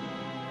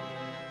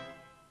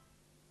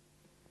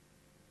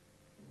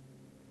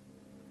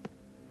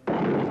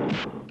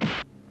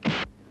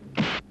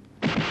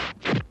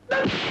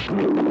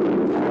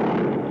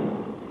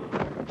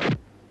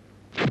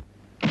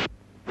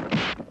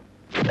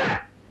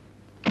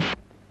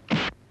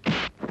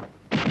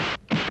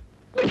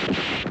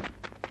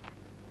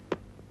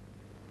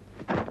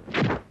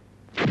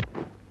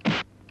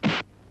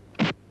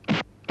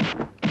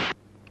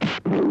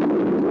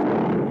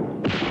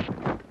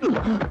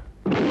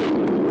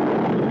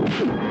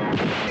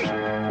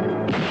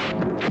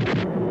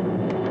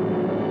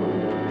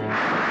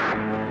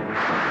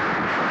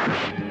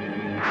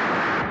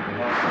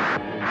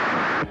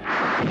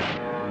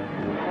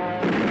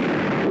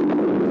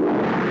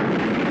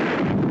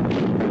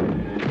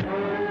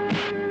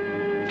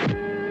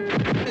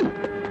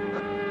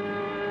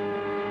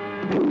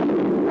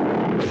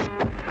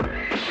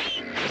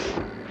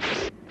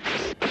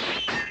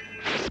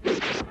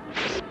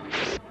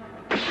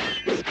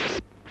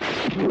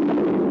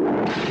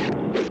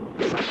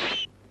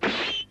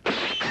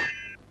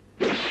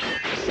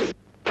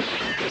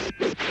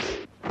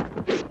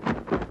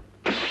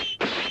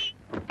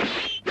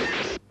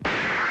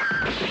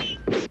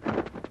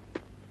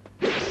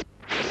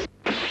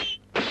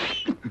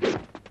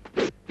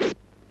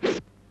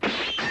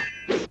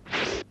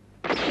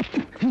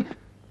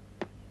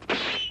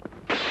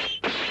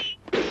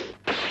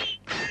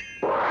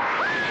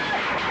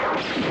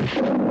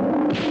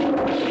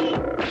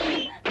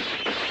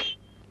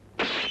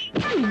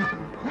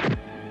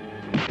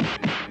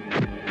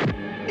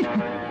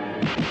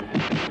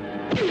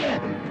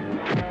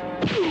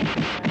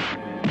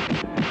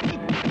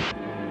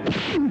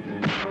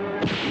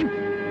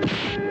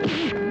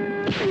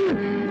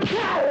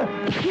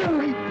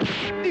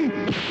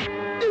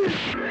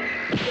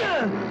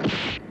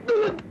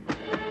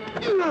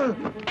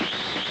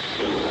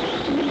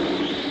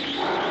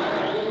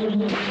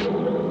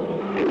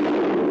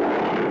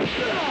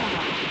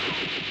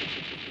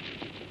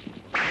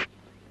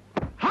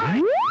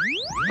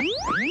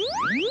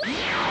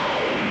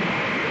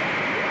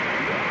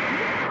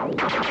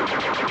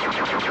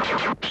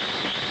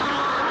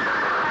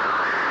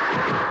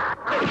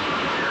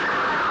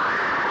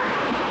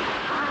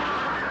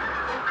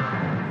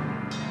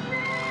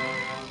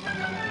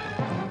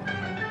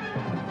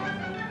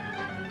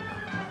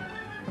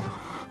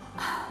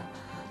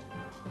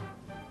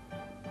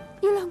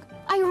 Yulong,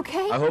 are you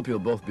okay? I hope you'll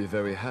both be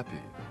very happy.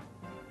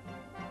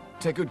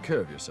 Take good care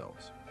of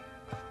yourselves.